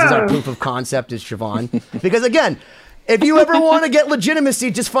 Whoa. This is our proof of concept, is Siobhan. Because, again, if you ever want to get legitimacy,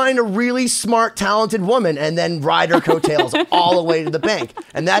 just find a really smart, talented woman and then ride her coattails all the way to the bank.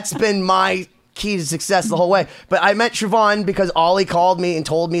 And that's been my key to success the whole way. But I met Siobhan because Ollie called me and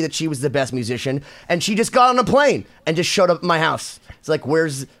told me that she was the best musician, and she just got on a plane and just showed up at my house. It's like,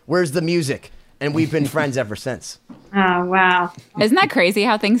 where's the music? And we've been friends ever since. Oh, wow. Isn't that crazy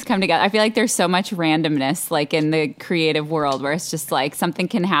how things come together? I feel like there's so much randomness in the creative world where it's just something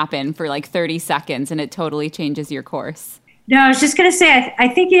can happen for 30 seconds and it totally changes your course. No, I was just going to say, I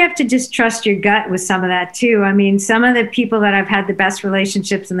think you have to just trust your gut with some of that too. I mean, some of the people that I've had the best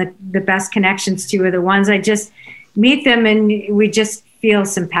relationships and the best connections to are the ones I just meet them and we just feel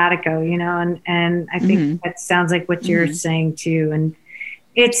simpatico, and I think that sounds like what you're saying too. And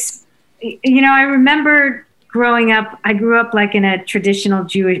it's, I remember growing up, I grew up in a traditional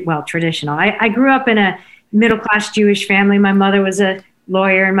I grew up in a middle-class Jewish family. My mother was a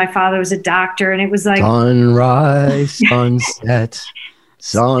lawyer and my father was a doctor, and it was sunrise, sunset,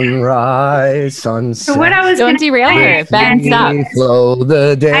 sunrise, sunset. So what I was don't derail her. Ben, stop. Flow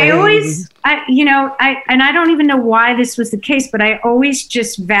the day. I always, I don't even know why this was the case, but I always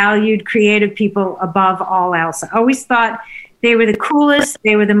just valued creative people above all else. I always thought they were the coolest,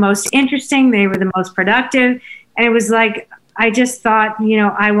 they were the most interesting, they were the most productive, and it was I just thought,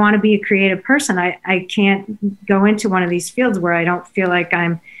 I want to be a creative person. I can't go into one of these fields where I don't feel like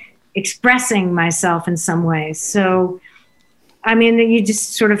I'm expressing myself in some way. So, I mean, you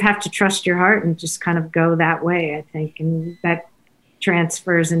just sort of have to trust your heart and just kind of go that way, I think. And that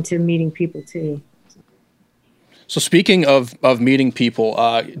transfers into meeting people too. So speaking of meeting people,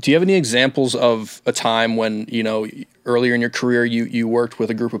 do you have any examples of a time when, earlier in your career, you worked with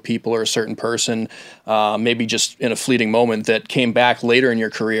a group of people or a certain person, maybe just in a fleeting moment that came back later in your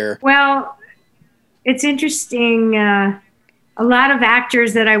career? Well, it's interesting. A lot of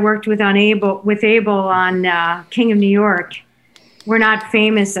actors that I worked with Abel on King of New York were not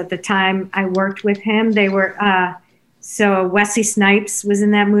famous at the time I worked with him. They were, so Wesley Snipes was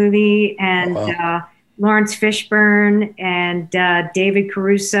in that movie, and Lawrence Fishburne and David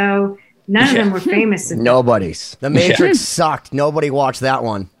Caruso. None of them were famous. Nobody's. The Matrix sucked. Nobody watched that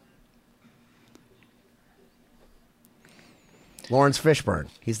one. Lawrence Fishburne.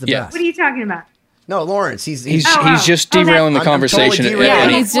 He's the best. What are you talking about? No, Lawrence. He's just derailing the conversation.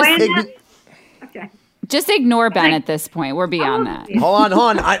 Totally he's just ignore Ben at this point. We're beyond that. Hold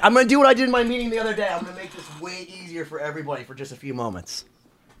on. I'm going to do what I did in my meeting the other day. I'm going to make this way easier for everybody for just a few moments.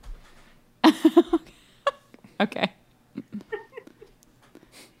 Okay.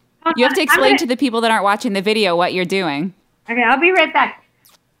 You have to explain to the people that aren't watching the video what you're doing. Okay, I'll be right back.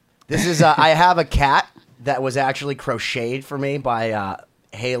 This is, I have a cat that was actually crocheted for me by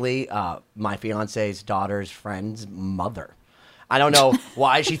Haley, my fiance's daughter's friend's mother. I don't know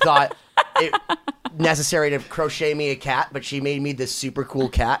why she thought it necessary to crochet me a cat, but she made me this super cool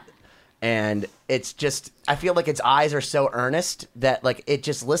cat. And it's just, I feel like its eyes are so earnest that it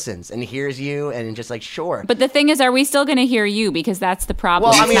just listens and hears you and just sure. But the thing is, are we still going to hear you? Because that's the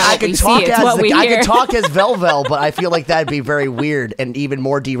problem. Well, I mean, I could talk as Velvel, but I feel like that'd be very weird and even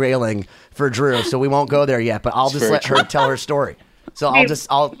more derailing for Drew. So we won't go there yet, but I'll just let her tell her story. So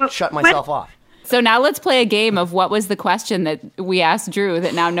I'll shut myself off. So now let's play a game of what was the question that we asked Drew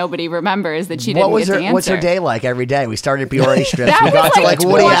that now nobody remembers that she didn't get to answer. What's her day like every day? We started Peoria strips. We got to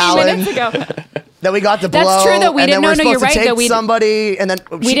Woody Allen. Then we got to Blow. That's true though. We didn't know. No, you're right though. Somebody and then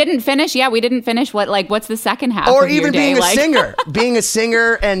we didn't finish. Yeah, we didn't finish. What's the second half? Or of even your day being a singer, being a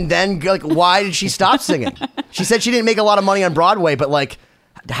singer, and then why did she stop singing? She said she didn't make a lot of money on Broadway, but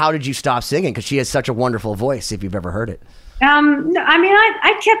how did you stop singing? Because she has such a wonderful voice. If you've ever heard it. No, I mean,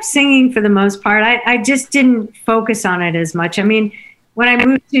 I kept singing for the most part. I just didn't focus on it as much. I mean, when I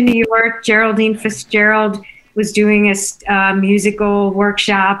moved to New York, Geraldine Fitzgerald was doing a musical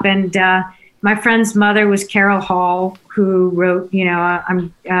workshop, and my friend's mother was Carol Hall, who wrote,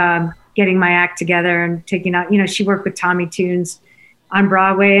 I'm getting my act together and taking out, she worked with Tommy Tunes on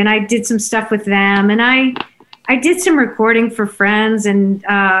Broadway, and I did some stuff with them, and I did some recording for friends, and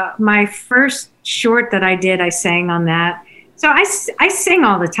my first short that I did, I sang on that. So I sing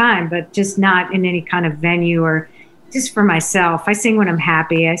all the time, but just not in any kind of venue or just for myself. I sing when I'm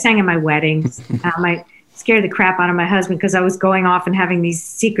happy. I sang at my weddings. I scared the crap out of my husband because I was going off and having these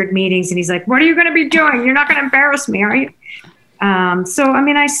secret meetings, and he's like, "What are you going to be doing? You're not going to embarrass me, are you?" So, I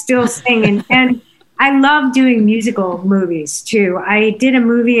mean, I still sing, and I love doing musical movies too. I did a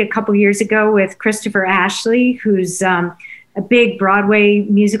movie a couple years ago with Christopher Ashley, who's a big Broadway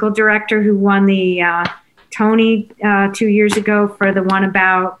musical director who won the Tony 2 years ago for the one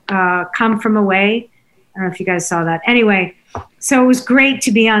about Come From Away. I don't know if you guys saw that. Anyway, so it was great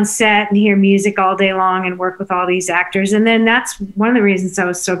to be on set and hear music all day long and work with all these actors. And then that's one of the reasons I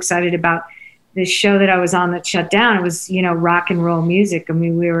was so excited about this show that I was on that shut down. It was, rock and roll music. I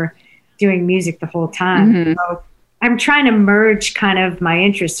mean, we were doing music the whole time. Mm-hmm. So I'm trying to merge kind of my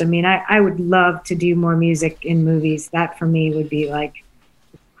interests. I mean, I would love to do more music in movies. That for me would be like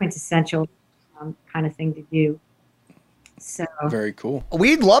quintessential kind of thing to do. So very cool.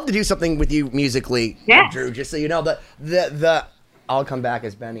 We'd love to do something with you musically, yes. Drew. Just so you know, the I'll come back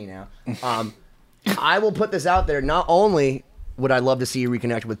as Benny now. I will put this out there. Not only would I love to see you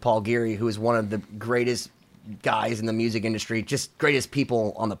reconnect with Paul Geary, who is one of the greatest guys in the music industry, just greatest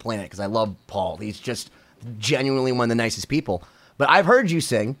people on the planet. Because I love Paul. He's just genuinely one of the nicest people. But I've heard you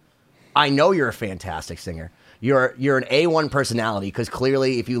sing. I know you're a fantastic singer. You're an A1 personality, because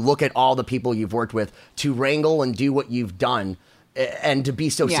clearly if you look at all the people you've worked with to wrangle and do what you've done and to be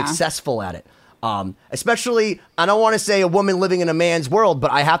so successful at it, especially, I don't want to say a woman living in a man's world,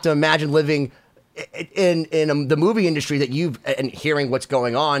 but I have to imagine living in the movie industry that and hearing what's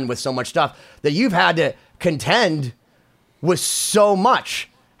going on with so much stuff that you've had to contend with so much.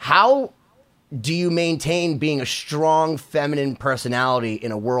 How do you maintain being a strong feminine personality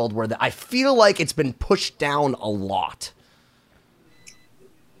in a world where I feel like it's been pushed down a lot?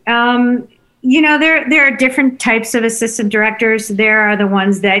 There are different types of assistant directors. There are the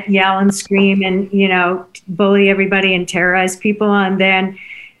ones that yell and scream and, bully everybody and terrorize people. And then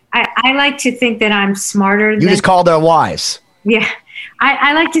I like to think that I'm smarter. You just call their wives. Yeah.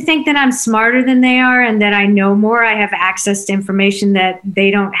 I like to think that I'm smarter than they are and that I know more. I have access to information that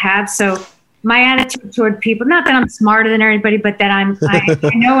they don't have. So my attitude toward people, not that I'm smarter than everybody, but that I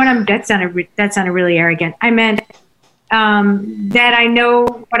know what that sounded really arrogant. I meant that I know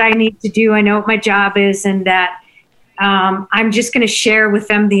what I need to do. I know what my job is, and that I'm just going to share with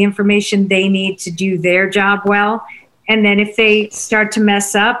them the information they need to do their job well. And then if they start to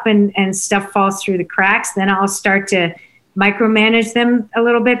mess up and stuff falls through the cracks, then I'll start to micromanage them a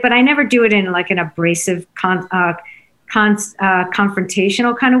little bit. But I never do it in like an abrasive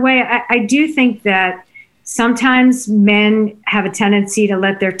confrontational kind of way. I do think that sometimes men have a tendency to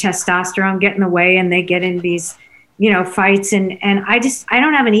let their testosterone get in the way, and they get in these, fights. And I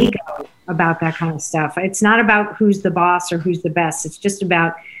don't have an ego about that kind of stuff. It's not about who's the boss or who's the best. It's just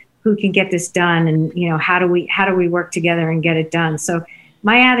about who can get this done, and how do we work together and get it done. So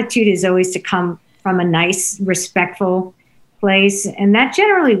my attitude is always to come from a nice, respectful place, and that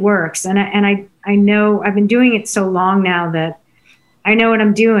generally works. And I know I've been doing it so long now that I know what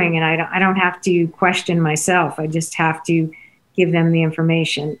I'm doing, and I don't have to question myself. I just have to give them the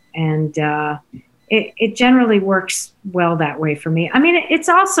information, and it generally works well that way for me. I mean, it's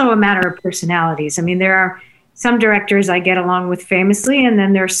also a matter of personalities. I mean, there are some directors I get along with famously, and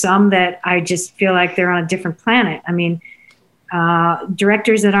then there's some that I just feel like they're on a different planet. I mean,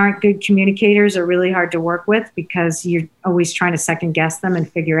 directors that aren't good communicators are really hard to work with because you're always trying to second guess them and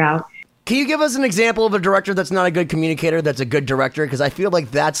figure out. Can you give us an example of a director that's not a good communicator that's a good director? Because I feel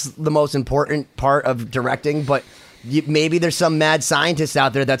like that's the most important part of directing, but maybe there's some mad scientist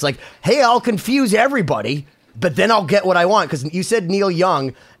out there that's like, hey, I'll confuse everybody, but then I'll get what I want. Because you said Neil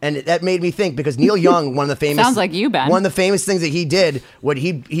Young, and that made me think, because Neil Young, one of the famous... Sounds like you, Ben. One of the famous things that he did, would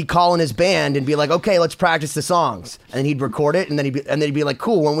he'd call in his band and be like, okay, let's practice the songs. And then he'd record it, and then he'd be like,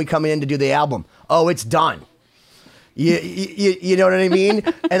 cool, when we come in to do the album, oh, it's done. You know what I mean?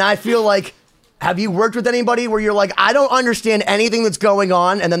 And I feel like, have you worked with anybody where you're like, I don't understand anything that's going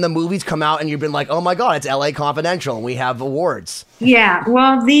on, and then the movies come out and you've been like, oh my God, it's LA Confidential and we have awards? Yeah,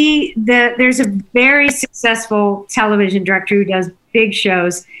 well, there's a very successful television director who does big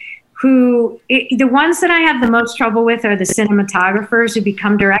shows the ones that I have the most trouble with are the cinematographers who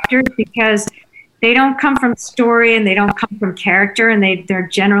become directors, because they don't come from story and they don't come from character, and they're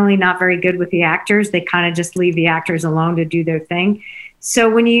generally not very good with the actors. They kind of just leave the actors alone to do their thing.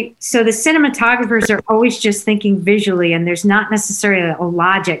 So the cinematographers are always just thinking visually, and there's not necessarily a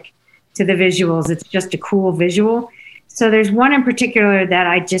logic to the visuals. It's just a cool visual. So there's one in particular that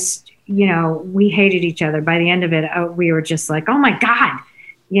I just, we hated each other. By the end of it, we were just like, oh my God,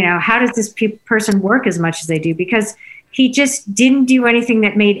 how does this person work as much as they do? Because he just didn't do anything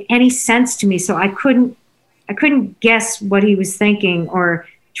that made any sense to me. So I couldn't guess what he was thinking, or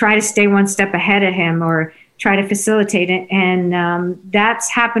try to stay one step ahead of him, or try to facilitate it. And that's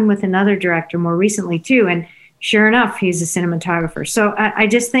happened with another director more recently too. And sure enough, he's a cinematographer. So I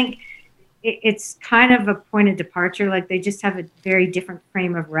just think it's kind of a point of departure. Like, they just have a very different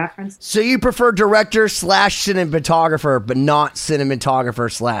frame of reference. So you prefer director / cinematographer, but not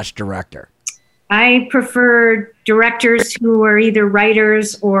cinematographer / director? I prefer directors who are either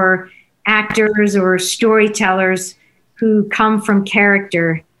writers or actors or storytellers who come from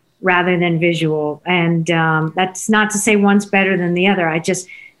character rather than visual. And that's not to say one's better than the other.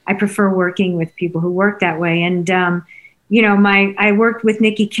 I prefer working with people who work that way. And, I worked with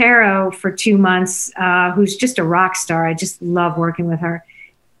Nikki Caro for 2 months, who's just a rock star. I just love working with her.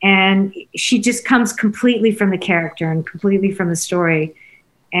 And she just comes completely from the character and completely from the story.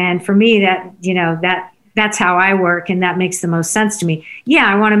 And for me, that's how I work, and that makes the most sense to me. Yeah,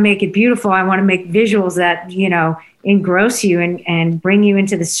 I want to make it beautiful. I want to make visuals that, engross you and bring you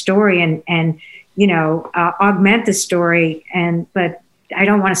into the story and augment the story. But I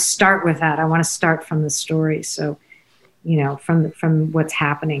don't want to start with that. I want to start from the story. So, from what's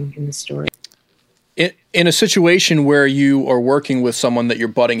happening in the story. In a situation where you are working with someone that you're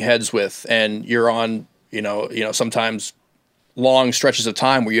butting heads with, and you're on, sometimes long stretches of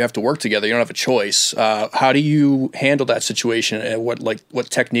time where you have to work together, you don't have a choice. How do you handle that situation, and what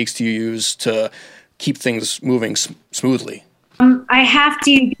techniques do you use to keep things moving smoothly? I have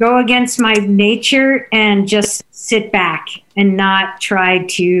to go against my nature and just sit back and not try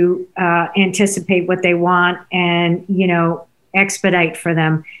to anticipate what they want and, expedite for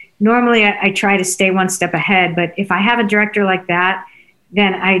them. Normally, I try to stay one step ahead, but if I have a director like that,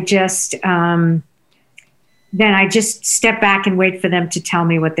 then I just step back and wait for them to tell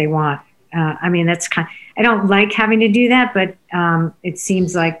me what they want. That's I don't like having to do that, but it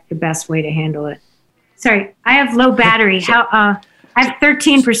seems like the best way to handle it. Sorry, I have low battery. I have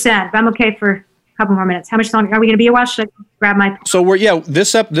 13%, but I'm okay for a couple more minutes. How much longer are we going to be a while? Should I grab my? So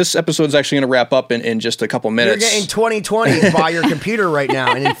this episode is actually going to wrap up in just a couple minutes. You're getting 2020 by your computer right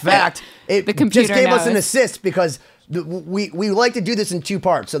now, and in fact, it just gave us an assist because we like to do this in 2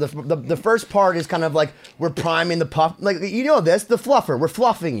 parts. So the first part is kind of like we're priming the puff, like the fluffer. We're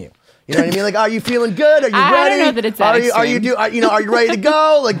fluffing you. You know what I mean? Like, are you feeling good? Are you ready? I don't know that it's that are you ready to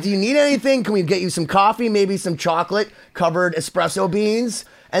go? Like, do you need anything? Can we get you some coffee? Maybe some chocolate covered espresso beans?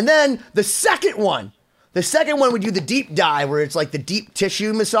 And then the second one we do the deep dive, where it's like the deep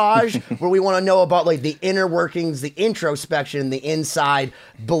tissue massage, where we want to know about like the inner workings, the introspection, the inside,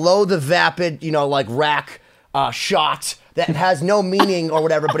 below the vapid, rack shot that has no meaning or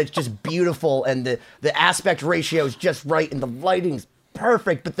whatever, but it's just beautiful, and the aspect ratio is just right, and the lighting's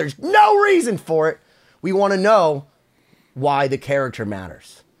perfect, but there's no reason for it. We want to know why the character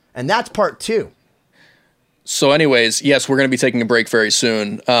matters. And that's part 2. So anyways, yes, we're going to be taking a break very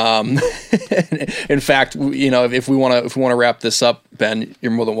soon. In fact, if we want to wrap this up, Ben,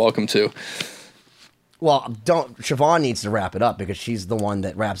 you're more than welcome to. Well, Siobhan needs to wrap it up because she's the one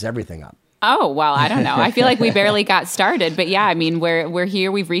that wraps everything up. Oh, well, I don't know. I feel like we barely got started, but yeah, we're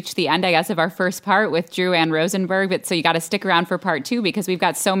here. We've reached the end, I guess, of our first part with Drew and Rosenberg. But so you got to stick around for part 2 because we've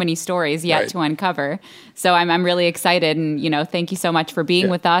got so many stories yet to uncover. So I'm really excited, and thank you so much for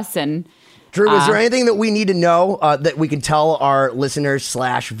being with us. And Drew, is there anything that we need to know that we can tell our listeners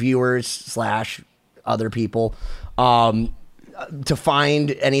 / viewers / other people to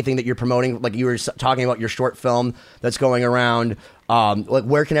find anything that you're promoting? Like you were talking about your short film that's going around. Like,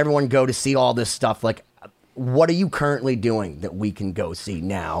 where can everyone go to see all this stuff? Like, what are you currently doing that we can go see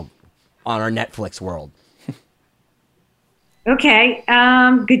now on our Netflix world? Okay.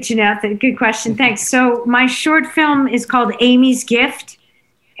 Good to know. Good question. Thanks. So my short film is called Amy's Gift,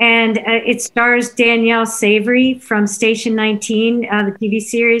 and it stars Danielle Savory from Station 19, the TV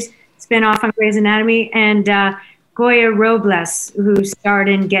series spinoff on Grey's Anatomy, and Goya Robles, who starred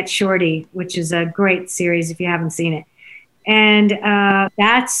in Get Shorty, which is a great series if you haven't seen it. And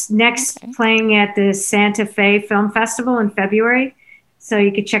that's next playing at the Santa Fe Film Festival in February. So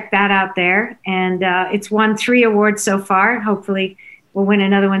you could check that out there. And it's won 3 awards so far. Hopefully we'll win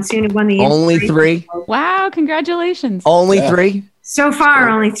another one soon. It won the Only 3? Wow, congratulations. Only 3? So far,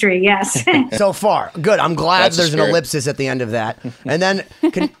 only 3, yes. So far. Good. I'm glad That's there's an scary. ellipsis at the end of that. And then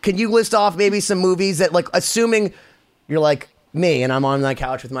can you list off maybe some movies that, like, assuming you're like me and I'm on my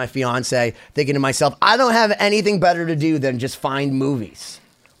couch with my fiance thinking to myself, I don't have anything better to do than just find movies.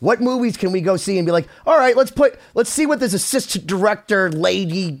 What movies can we go see and be like, all right, let's see what this assistant director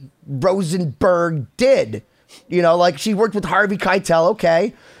lady Rosenberg did. You know, like she worked with Harvey Keitel,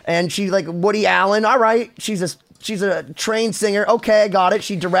 okay. And she like Woody Allen, all right. She's a trained singer, okay, I got it.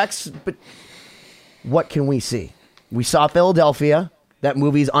 She directs, but what can we see? We saw Philadelphia. That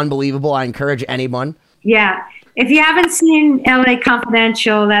movie is unbelievable. I encourage anyone. Yeah. If you haven't seen LA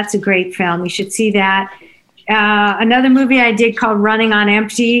Confidential, that's a great film. You should see that. Another movie I did called Running on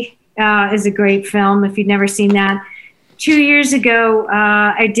Empty is a great film if you've never seen that. 2 years ago,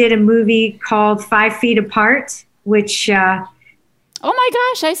 I did a movie called 5 Feet Apart, which... oh my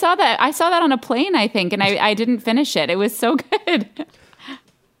gosh, I saw that. I saw that on a plane, I think, and I didn't finish it. It was so good.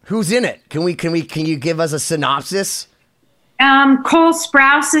 Who's in it? Can you give us a synopsis? Cole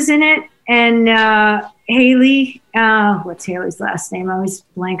Sprouse is in it, and Haley. What's Haley's last name? I always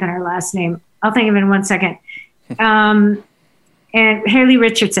blank on her last name. I'll think of it in 1 second. And Haley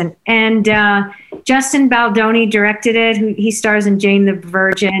Richardson and Justin Baldoni directed it. He stars in Jane the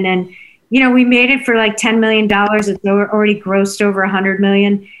Virgin, and we made it for like $10 million. It's already grossed over $100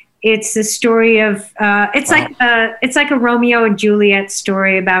 million. It's the story of it's like a Romeo and Juliet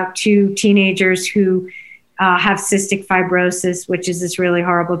story about 2 teenagers who have cystic fibrosis, which is this really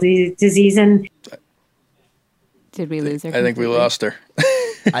horrible disease. And did we lose her? I think we lost her.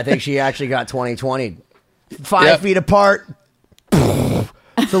 I think she actually got 2020. 5 feet apart.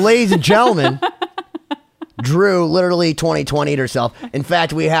 So, ladies and gentlemen, Drew literally 2020'd herself. In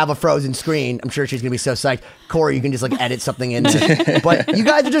fact, we have a frozen screen. I'm sure she's going to be so psyched. Corey, you can just like edit something in there. But you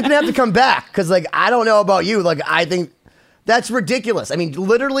guys are just going to have to come back because, like, I don't know about you. Like, I think that's ridiculous. I mean,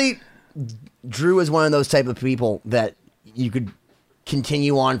 literally, Drew is one of those type of people that you could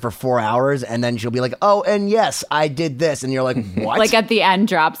continue on for 4 hours and then she'll be like, oh, and yes, I did this. And you're like, what? Like at the end,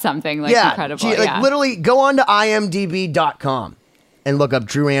 drop something like incredible. Literally go on to imdb.com and look up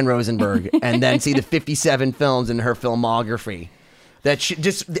Drew Ann Rosenberg and then see the 57 films in her filmography. That she,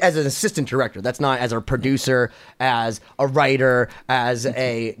 just as an assistant director, that's not as a producer, as a writer, as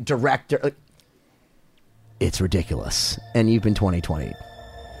a director. It's ridiculous. And you've been 2020.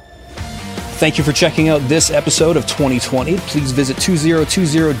 Thank you for checking out this episode of 2020. Please visit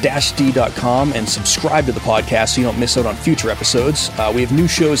 2020-d.com and subscribe to the podcast so you don't miss out on future episodes. We have new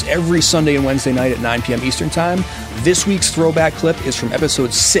shows every Sunday and Wednesday night at 9 p.m. Eastern Time. This week's throwback clip is from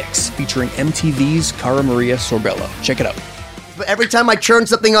episode 6 featuring MTV's Cara Maria Sorbello. Check it out. But every time I turn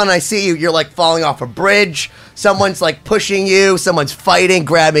something on, I see you, you're like falling off a bridge. Someone's like pushing you. Someone's fighting,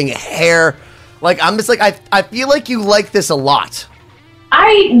 grabbing hair. Like, I'm just like, I feel like you like this a lot.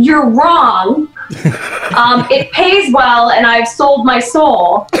 You're wrong. It pays well, and I've sold my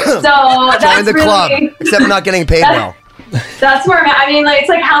soul. So that's join the club, except not getting paid well. That's where I'm at. I mean, like, it's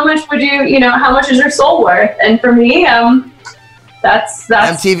like, how much would how much is your soul worth? And for me, that's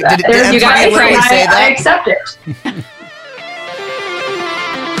MTV. Did you MTV guys literally say that? I accept it.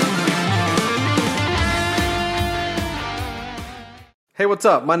 Hey, what's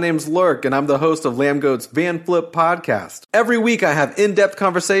up? My name's Lurk, and I'm the host of Lambgoat's Van Flip podcast. Every week, I have in-depth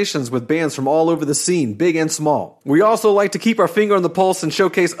conversations with bands from all over the scene, big and small. We also like to keep our finger on the pulse and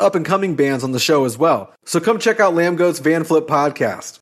showcase up-and-coming bands on the show as well. So come check out Lambgoat's Van Flip podcast.